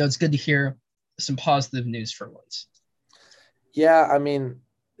it's good to hear some positive news for once. Yeah, I mean,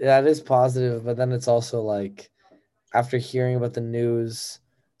 that is positive, but then it's also like after hearing about the news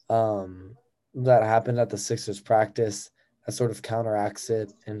that happened at the Sixers practice, that sort of counteracts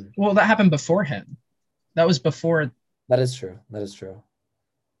it. And Well, that happened before him. That was before. that is true. That is true.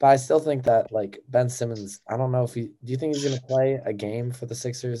 But I still think that like Ben Simmons, I don't know if do you think he's gonna play a game for the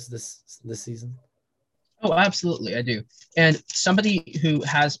Sixers this season? Oh, absolutely, I do. And somebody who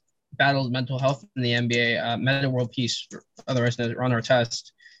has battled mental health in the NBA, Meta World Peace, otherwise known as Ron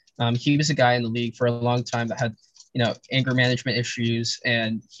Artest, he was a guy in the league for a long time that had, anger management issues,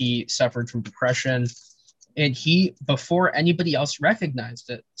 and he suffered from depression. And he, before anybody else recognized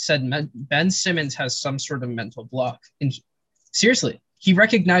it, said Ben Simmons has some sort of mental block. And seriously, he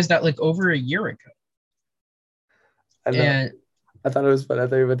recognized that like over a year ago. I know. And I thought it was fun. I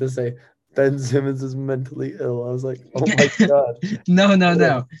thought you were about to say Ben Simmons is mentally ill. I was like, oh my god.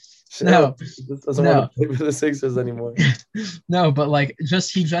 no, Chill. He just doesn't want no. to play for the Sixers anymore. No, but like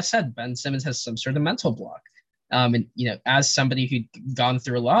he just said Ben Simmons has some sort of mental block. And as somebody who'd gone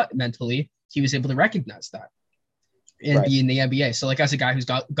through a lot mentally, he was able to recognize that and be in the NBA. So like as a guy who's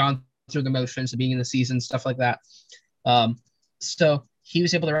gone through the motions of being in the season, stuff like that. So he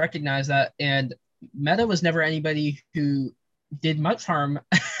was able to recognize that. And Meta was never anybody who did much harm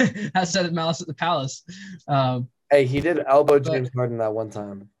outside of Malice at the Palace. Hey, he did elbow James Harden that one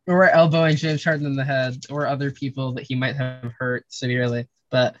time. Or elbowing James Harden in the head, or other people that he might have hurt severely.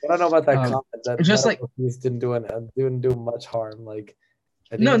 But I don't know about that comment. That just like didn't do much harm. Like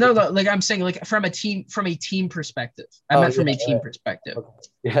no, like I'm saying, like from a team perspective. I meant from a team perspective. Okay.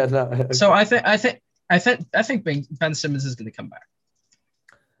 Yeah, no. Okay. So I think Ben Simmons is going to come back.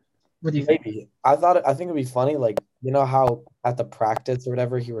 What do you think? Maybe. I think it'd be funny, like, how at the practice or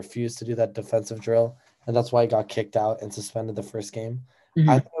whatever he refused to do that defensive drill, and that's why he got kicked out and suspended the first game. Mm-hmm.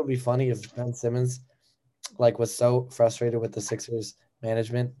 I think it would be funny if Ben Simmons like was so frustrated with the Sixers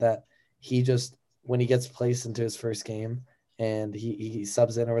management that he just, when he gets placed into his first game and he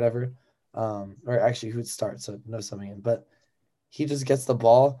subs in or whatever, or actually who'd start, so no subbing in, but he just gets the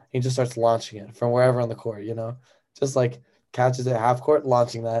ball, he just starts launching it from wherever on the court, just like catches it half court,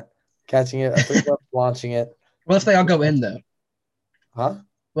 launching that, catching it, launching it. What if they all go in though? Huh?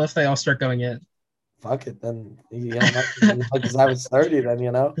 What if they all start going in? Fuck it, then because I was 30,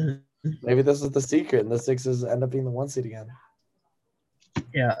 then maybe this is the secret, and the Sixers end up being the 1 seed again.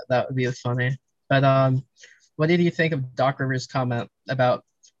 Yeah, that would be funny. But what did you think of Doc Rivers' comment about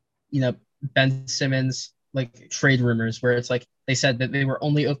Ben Simmons like trade rumors where it's like they said that they were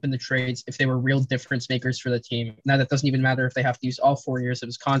only open to trades if they were real difference makers for the team. Now that doesn't even matter if they have to use all 4 years of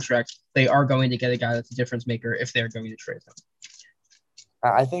his contract. They are going to get a guy that's a difference maker if they're going to trade him.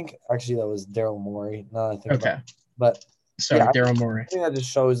 I think actually that was Daryl Morey. Now that I think about Okay. it. But Sorry, yeah, Daryl Morey. I think that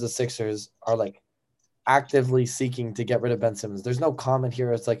just shows the Sixers are like actively seeking to get rid of Ben Simmons. There's no comment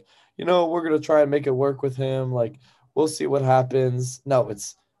here. It's like, we're going to try and make it work with him. Like, we'll see what happens. No,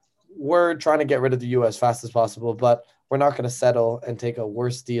 we're trying to get rid of the U as fast as possible, but we're not going to settle and take a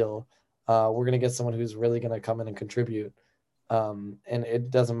worse deal. We're going to get someone who's really going to come in and contribute. And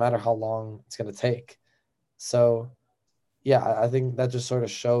it doesn't matter how long it's going to take. So, yeah, I think that just sort of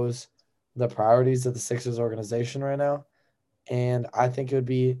shows the priorities of the Sixers organization right now. And I think it would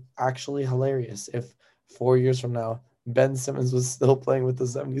be actually hilarious if 4 years from now, Ben Simmons was still playing with the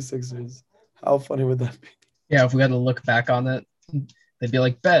 76ers. How funny would that be? Yeah, if we had to look back on it, they'd be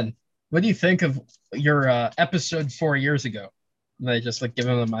like, Ben, what do you think of your episode 4 years ago? And they just like give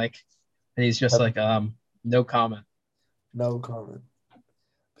him the mic, and he's just like, no comment. No comment.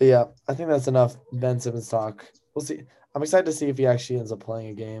 But yeah, I think that's enough Ben Simmons talk. We'll see. I'm excited to see if he actually ends up playing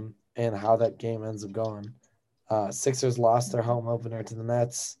a game and how that game ends up going. Sixers lost their home opener to the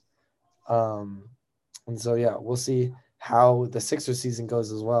Nets. And so, yeah, we'll see how the Sixers season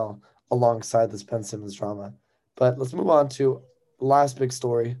goes as well alongside this Ben Simmons drama. But let's move on to the last big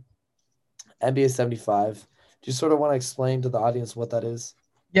story, NBA 75. Do you sort of want to explain to the audience what that is?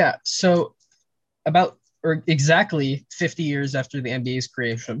 Yeah. So about or exactly 50 years after the NBA's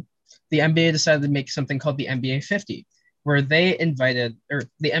creation, the NBA decided to make something called the NBA 50, where they invited, or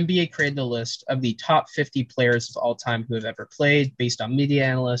the NBA created a list of the top 50 players of all time who have ever played based on media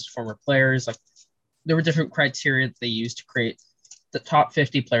analysts, former players. Like there were different criteria that they used to create the top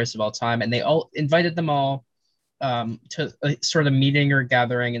 50 players of all time. And they all invited them all to a sort of meeting or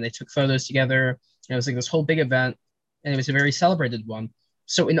gathering, and they took photos together. And it was like this whole big event, and it was a very celebrated one.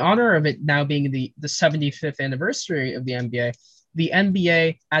 So in honor of it now being the 75th anniversary of the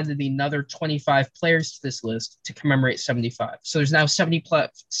NBA added another 25 players to this list to commemorate 75. So there's now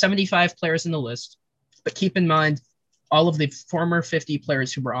 75 players in the list. But keep in mind, all of the former 50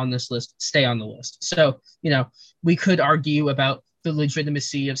 players who were on this list stay on the list. So, we could argue about the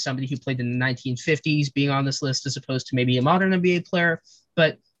legitimacy of somebody who played in the 1950s being on this list as opposed to maybe a modern NBA player.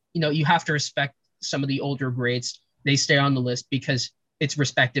 But, you have to respect some of the older greats. They stay on the list because it's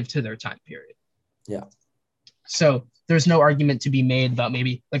respective to their time period. Yeah. So there's no argument to be made about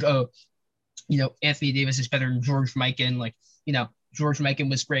maybe like, Anthony Davis is better than George Mikan. Like, George Mikan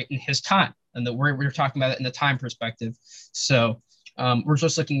was great in his time. And we're talking about it in the time perspective. So we're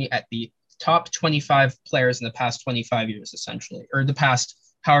just looking at the top 25 players in the past 25 years, essentially, or the past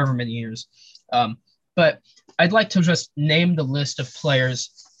however many years. But I'd like to just name the list of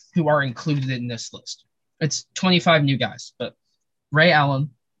players who are included in this list. It's 25 new guys, but Ray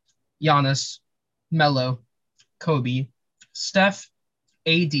Allen, Giannis, Melo, Kobe, Steph,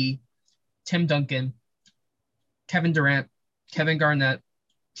 AD, Tim Duncan, Kevin Durant, Kevin Garnett,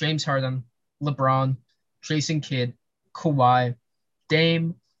 James Harden, LeBron, Jason Kidd, Kawhi,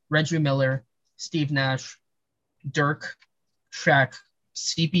 Dame, Reggie Miller, Steve Nash, Dirk, Shaq,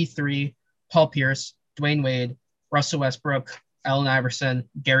 CP3, Paul Pierce, Dwayne Wade, Russell Westbrook, Allen Iverson,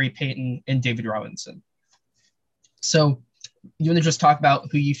 Gary Payton, and David Robinson. So you want to just talk about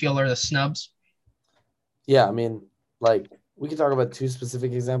who you feel are the snubs? Yeah, I mean, like we can talk about two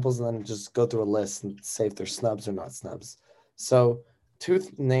specific examples and then just go through a list and say if they're snubs or not snubs. So two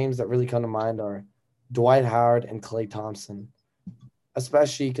names that really come to mind are Dwight Howard and Klay Thompson,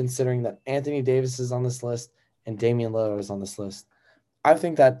 especially considering that Anthony Davis is on this list and Damian Lillard is on this list. I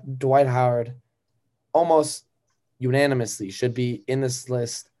think that Dwight Howard almost unanimously should be in this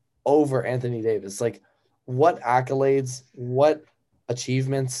list over Anthony Davis. Like, what accolades, what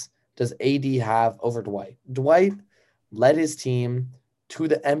achievements does AD have over Dwight? Dwight led his team to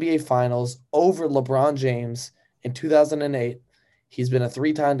the NBA Finals over LeBron James in 2008. He's been a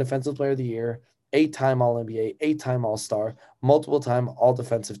 3-time Defensive Player of the Year, 8-time All-NBA, 8-time All-Star, multiple-time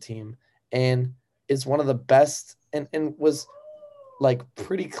All-Defensive Team, and is one of the best and was like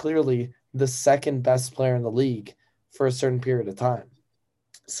pretty clearly the second best player in the league for a certain period of time.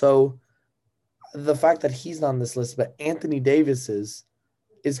 So the fact that he's not on this list, but Anthony Davis is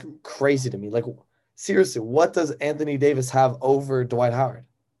crazy to me. Like, seriously, what does Anthony Davis have over Dwight Howard?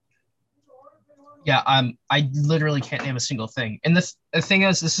 Yeah, I literally can't name a single thing. And the thing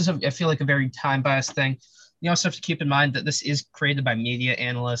is, this is I feel like a very time biased thing. You also have to keep in mind that this is created by media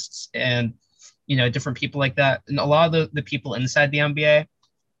analysts and different people like that. And a lot of the people inside the NBA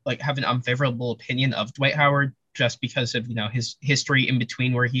like have an unfavorable opinion of Dwight Howard just because of his history in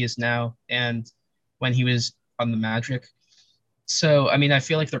between where he is now and when he was on the Magic. So, I mean, I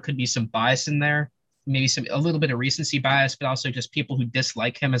feel like there could be some bias in there, maybe a little bit of recency bias, but also just people who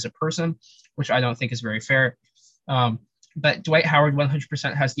dislike him as a person, which I don't think is very fair. Um, but Dwight Howard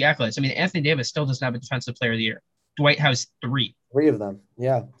 100% has the accolades. I mean, Anthony Davis still doesn't have a Defensive Player of the Year. Dwight has three. Three of them,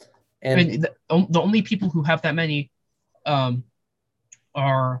 yeah. And I mean, the only people who have that many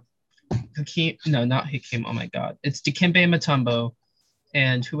are Hakeem. No, not Hakeem. Oh my God, it's Dikembe Mutombo,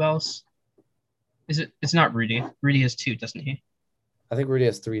 and who else? Is it? It's not Rudy. Rudy has two, doesn't he? I think Rudy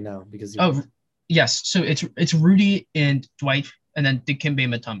has three now because yes. So it's Rudy and Dwight, and then Dikembe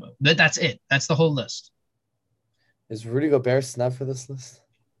Mutombo. That's it. That's the whole list. Is Rudy Gobert snubbed for this list?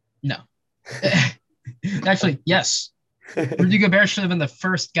 No. Actually, yes. Rudy Gobert should have been the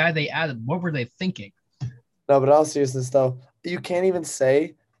first guy they added. What were they thinking? No, but in all seriousness, though, you can't even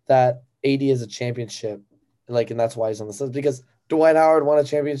say that AD is a championship, and that's why he's on this list, because Dwight Howard won a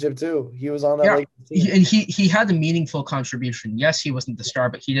championship too. He was on that team. And he had a meaningful contribution. Yes, he wasn't the star,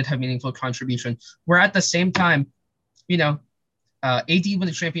 but he did have meaningful contribution. Where at the same time, AD won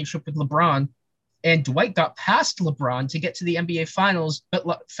a championship with LeBron, and Dwight got past LeBron to get to the NBA Finals, but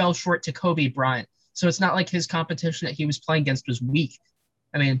fell short to Kobe Bryant. So it's not like his competition that he was playing against was weak.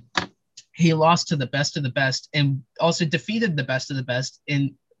 I mean, he lost to the best of the best and also defeated the best of the best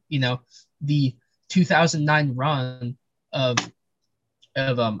in, the 2009 run of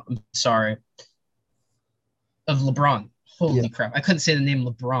LeBron. Holy crap. I couldn't say the name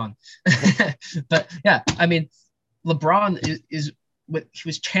LeBron. But yeah, I mean, LeBron is he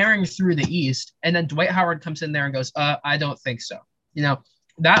was tearing through the East, and then Dwight Howard comes in there and goes, I don't think so.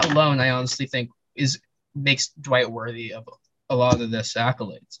 That alone, I honestly think makes Dwight worthy of a lot of this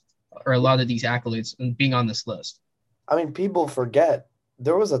accolades, or a lot of these accolades, and being on this list. I mean, people forget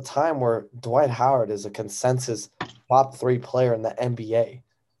there was a time where Dwight Howard is a consensus top 3 player in the NBA.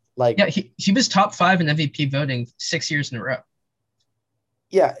 He was top 5 in MVP voting 6 years in a row.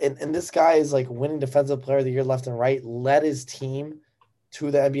 Yeah, and this guy is winning Defensive Player of the Year left and right, led his team to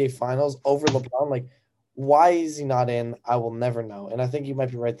the NBA Finals over LeBron. Why is he not in? I will never know. And I think you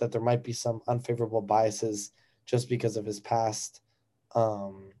might be right that there might be some unfavorable biases just because of his past.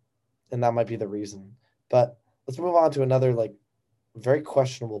 And that might be the reason. But let's move on to another very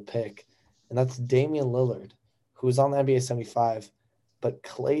questionable pick, and that's Damian Lillard, who was on the NBA 75, but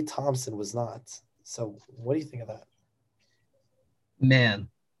Klay Thompson was not. So what do you think of that? Man,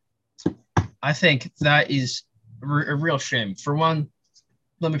 I think that is a real shame. For one,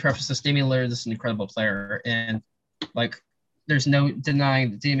 let me preface this: Damian Lillard is an incredible player, and there's no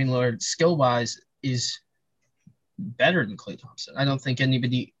denying that Damian Lillard, skill-wise, is better than Klay Thompson. I don't think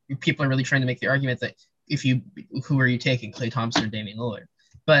people are really trying to make the argument that who are you taking, Klay Thompson or Damian Lillard?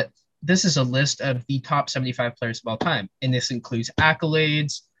 But this is a list of the top 75 players of all time, and this includes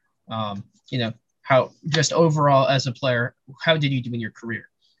accolades. How just overall as a player, how did you do in your career?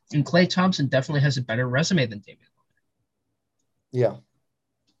 And Klay Thompson definitely has a better resume than Damian Lillard. Yeah.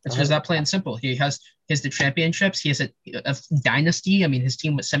 It's just that plain and simple. He has the championships. He has a dynasty. I mean, his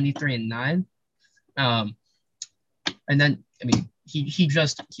team was 73-9. And then, I mean, he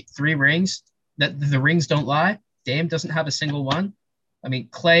just 3 rings. That the rings don't lie. Dame doesn't have a single one. I mean,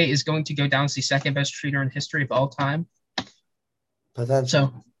 Klay is going to go down as the second best shooter in history of all time. Potential.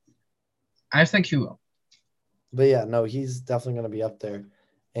 So I think he will. But yeah, no, he's definitely going to be up there.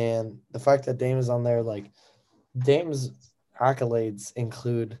 And the fact that Dame is on there, Dame's accolades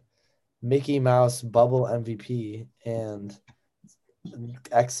include Mickey Mouse bubble MVP and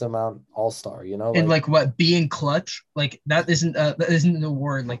X amount All-Star, and what, being clutch, that isn't an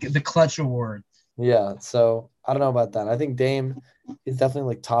award, the clutch award. Yeah, so I don't know about that. I think Dame is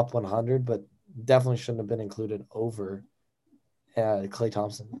definitely top 100, but definitely shouldn't have been included over Klay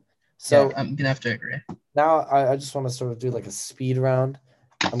Thompson. So yeah, I'm gonna have to agree. Now I just want to sort of do a speed round.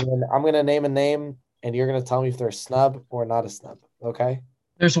 I'm gonna name a name, and you're gonna tell me if they're a snub or not a snub. Okay?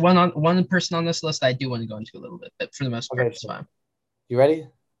 There's one person on this list I do want to go into a little bit, but for the most part, it's fine. You ready?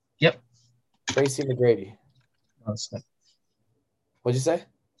 Yep. Tracy McGrady. What'd you say?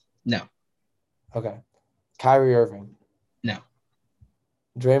 No. Okay. Kyrie Irving. No.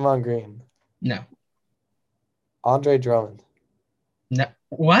 Draymond Green. No. Andre Drummond. No.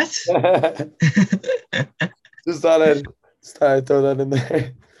 What? Just thought I'd throw that in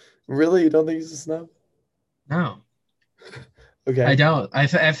there. Really? You don't think he's a snub? No. Okay. I don't. I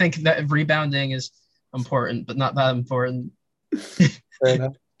think that rebounding is important, but not that important. Fair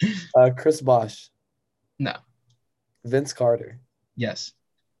enough. Chris Bosh. No. Vince Carter. Yes.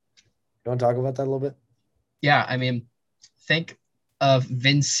 You want to talk about that a little bit? Yeah, I mean, think of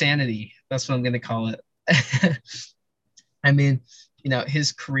Vinsanity. That's what I'm going to call it. I mean,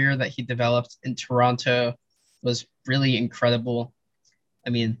 his career that he developed in Toronto was really incredible. I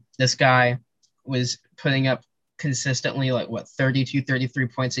mean, this guy was putting up consistently like what 32, 33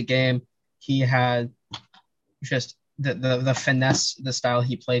 points a game. He had just the finesse, the style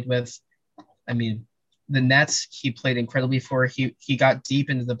he played with. I mean, the Nets he played incredibly for. He got deep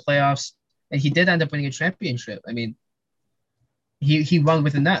into the playoffs and he did end up winning a championship. I mean, he won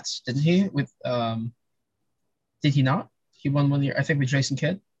with the Nets, didn't he? With did he not? He won 1 year, I think, with Jason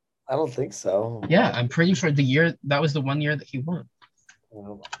Kidd. I don't think so. Yeah, I'm pretty sure the year that was the 1 year that he won.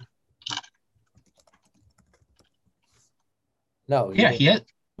 Well, no. Yeah, he had.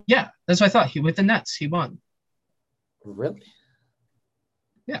 Yeah, that's what I thought. He with the Nets, he won. Really?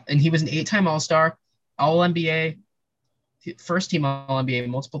 Yeah, and he was an 8-time All-Star, All NBA, first team All NBA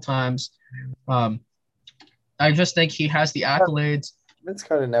multiple times. I just think he has the accolades. Vince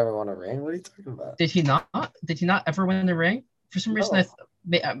Carter never won a ring. What are you talking about? Did he not? Did he not ever win the ring? For some reason,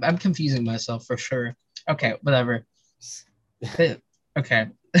 No. I'm confusing myself for sure. Okay, whatever. Okay,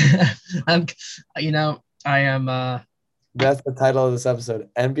 I'm. I am. That's the title of this episode: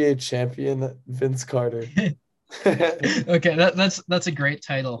 NBA champion Vince Carter. Okay, that's a great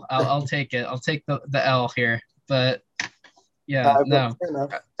title. I'll take it. I'll take the L here. But yeah, no,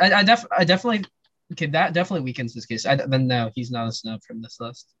 I definitely. Okay, that definitely weakens this case. Then no, he's not a snub from this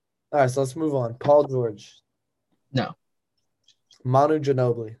list. All right, so let's move on. Paul George. No. Manu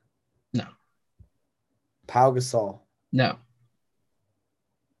Ginobili. No. Pau Gasol. No.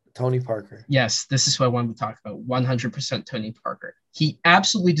 Tony Parker. Yes, this is what I wanted to talk about. 100% Tony Parker. He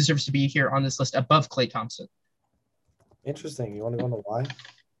absolutely deserves to be here on this list above Klay Thompson. Interesting. You want to go into why?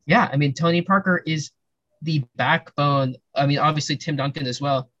 Yeah, I mean, Tony Parker is the backbone. I mean, obviously Tim Duncan as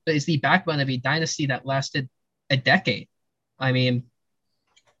well, but is the backbone of a dynasty that lasted a decade. I mean,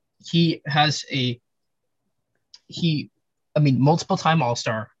 multiple time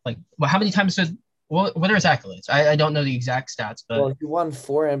All-Star. Like, well, how many times what are his accolades? I don't know the exact stats, but well, he won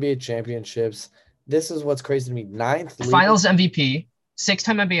 4 NBA championships. This is what's crazy to me. 9th Finals MVP,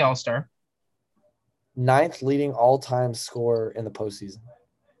 6-time NBA All-Star. 9th leading all-time scorer in the postseason.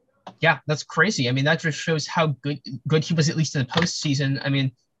 Yeah, that's crazy. I mean, that just shows how good he was, at least in the postseason. I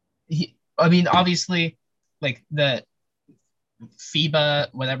mean, obviously, like the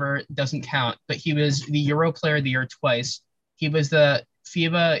FIBA whatever doesn't count, but he was the Euro Player of the Year twice. He was the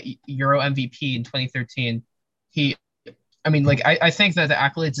FIBA Euro MVP in 2013. I think that the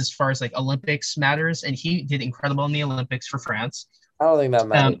accolades as far as like Olympics matters, and he did incredible in the Olympics for France. I don't think that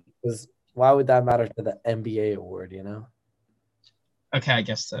matters because why would that matter to the NBA award? Okay, I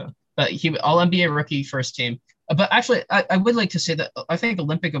guess so. But he All NBA rookie first team. But actually, I would like to say that I think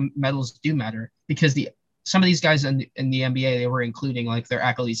Olympic medals do matter because some of these guys in the NBA, they were including like their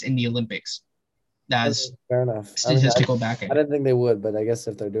accolades in the Olympics as fair enough statistical backing. I didn't think they would, but I guess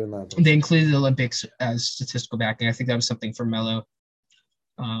if they're doing that, they included the Olympics as statistical backing. I think that was something for Melo.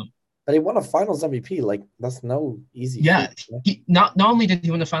 But he won a Finals MVP. Like that's no easy. Yeah, he not only did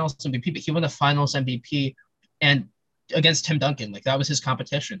he win the Finals MVP, but he won the Finals MVP and against Tim Duncan. Like that was his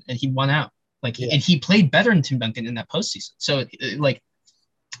competition, and he won out. And he played better than Tim Duncan in that postseason. So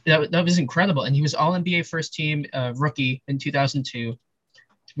that was incredible. And he was All NBA first team rookie in 2002,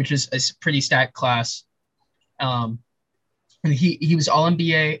 which is a pretty stacked class. And he was All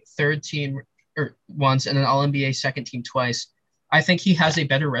NBA third team once, and then All NBA second team twice. I think he has a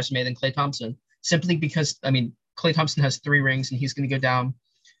better resume than Klay Thompson, simply because Klay Thompson has 3 rings, and he's going to go down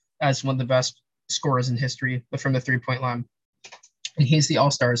as one of the best scorers in history from the 3-point line. And he's the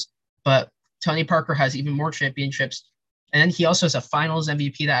All-Stars. But Tony Parker has even more championships. And then he also has a Finals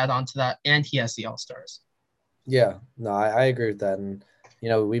MVP to add on to that, and he has the All-Stars. Yeah, no, I agree with that. And,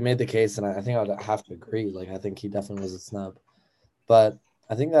 we made the case, and I think I would have to agree. Like, I think he definitely was a snub. But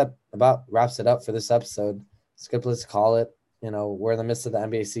I think that about wraps it up for this episode. It's a good place to call it. We're in the midst of the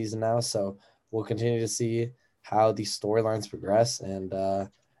NBA season now, so we'll continue to see how these storylines progress. And,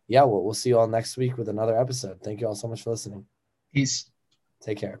 we'll see you all next week with another episode. Thank you all so much for listening. Peace.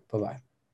 Take care. Bye-bye.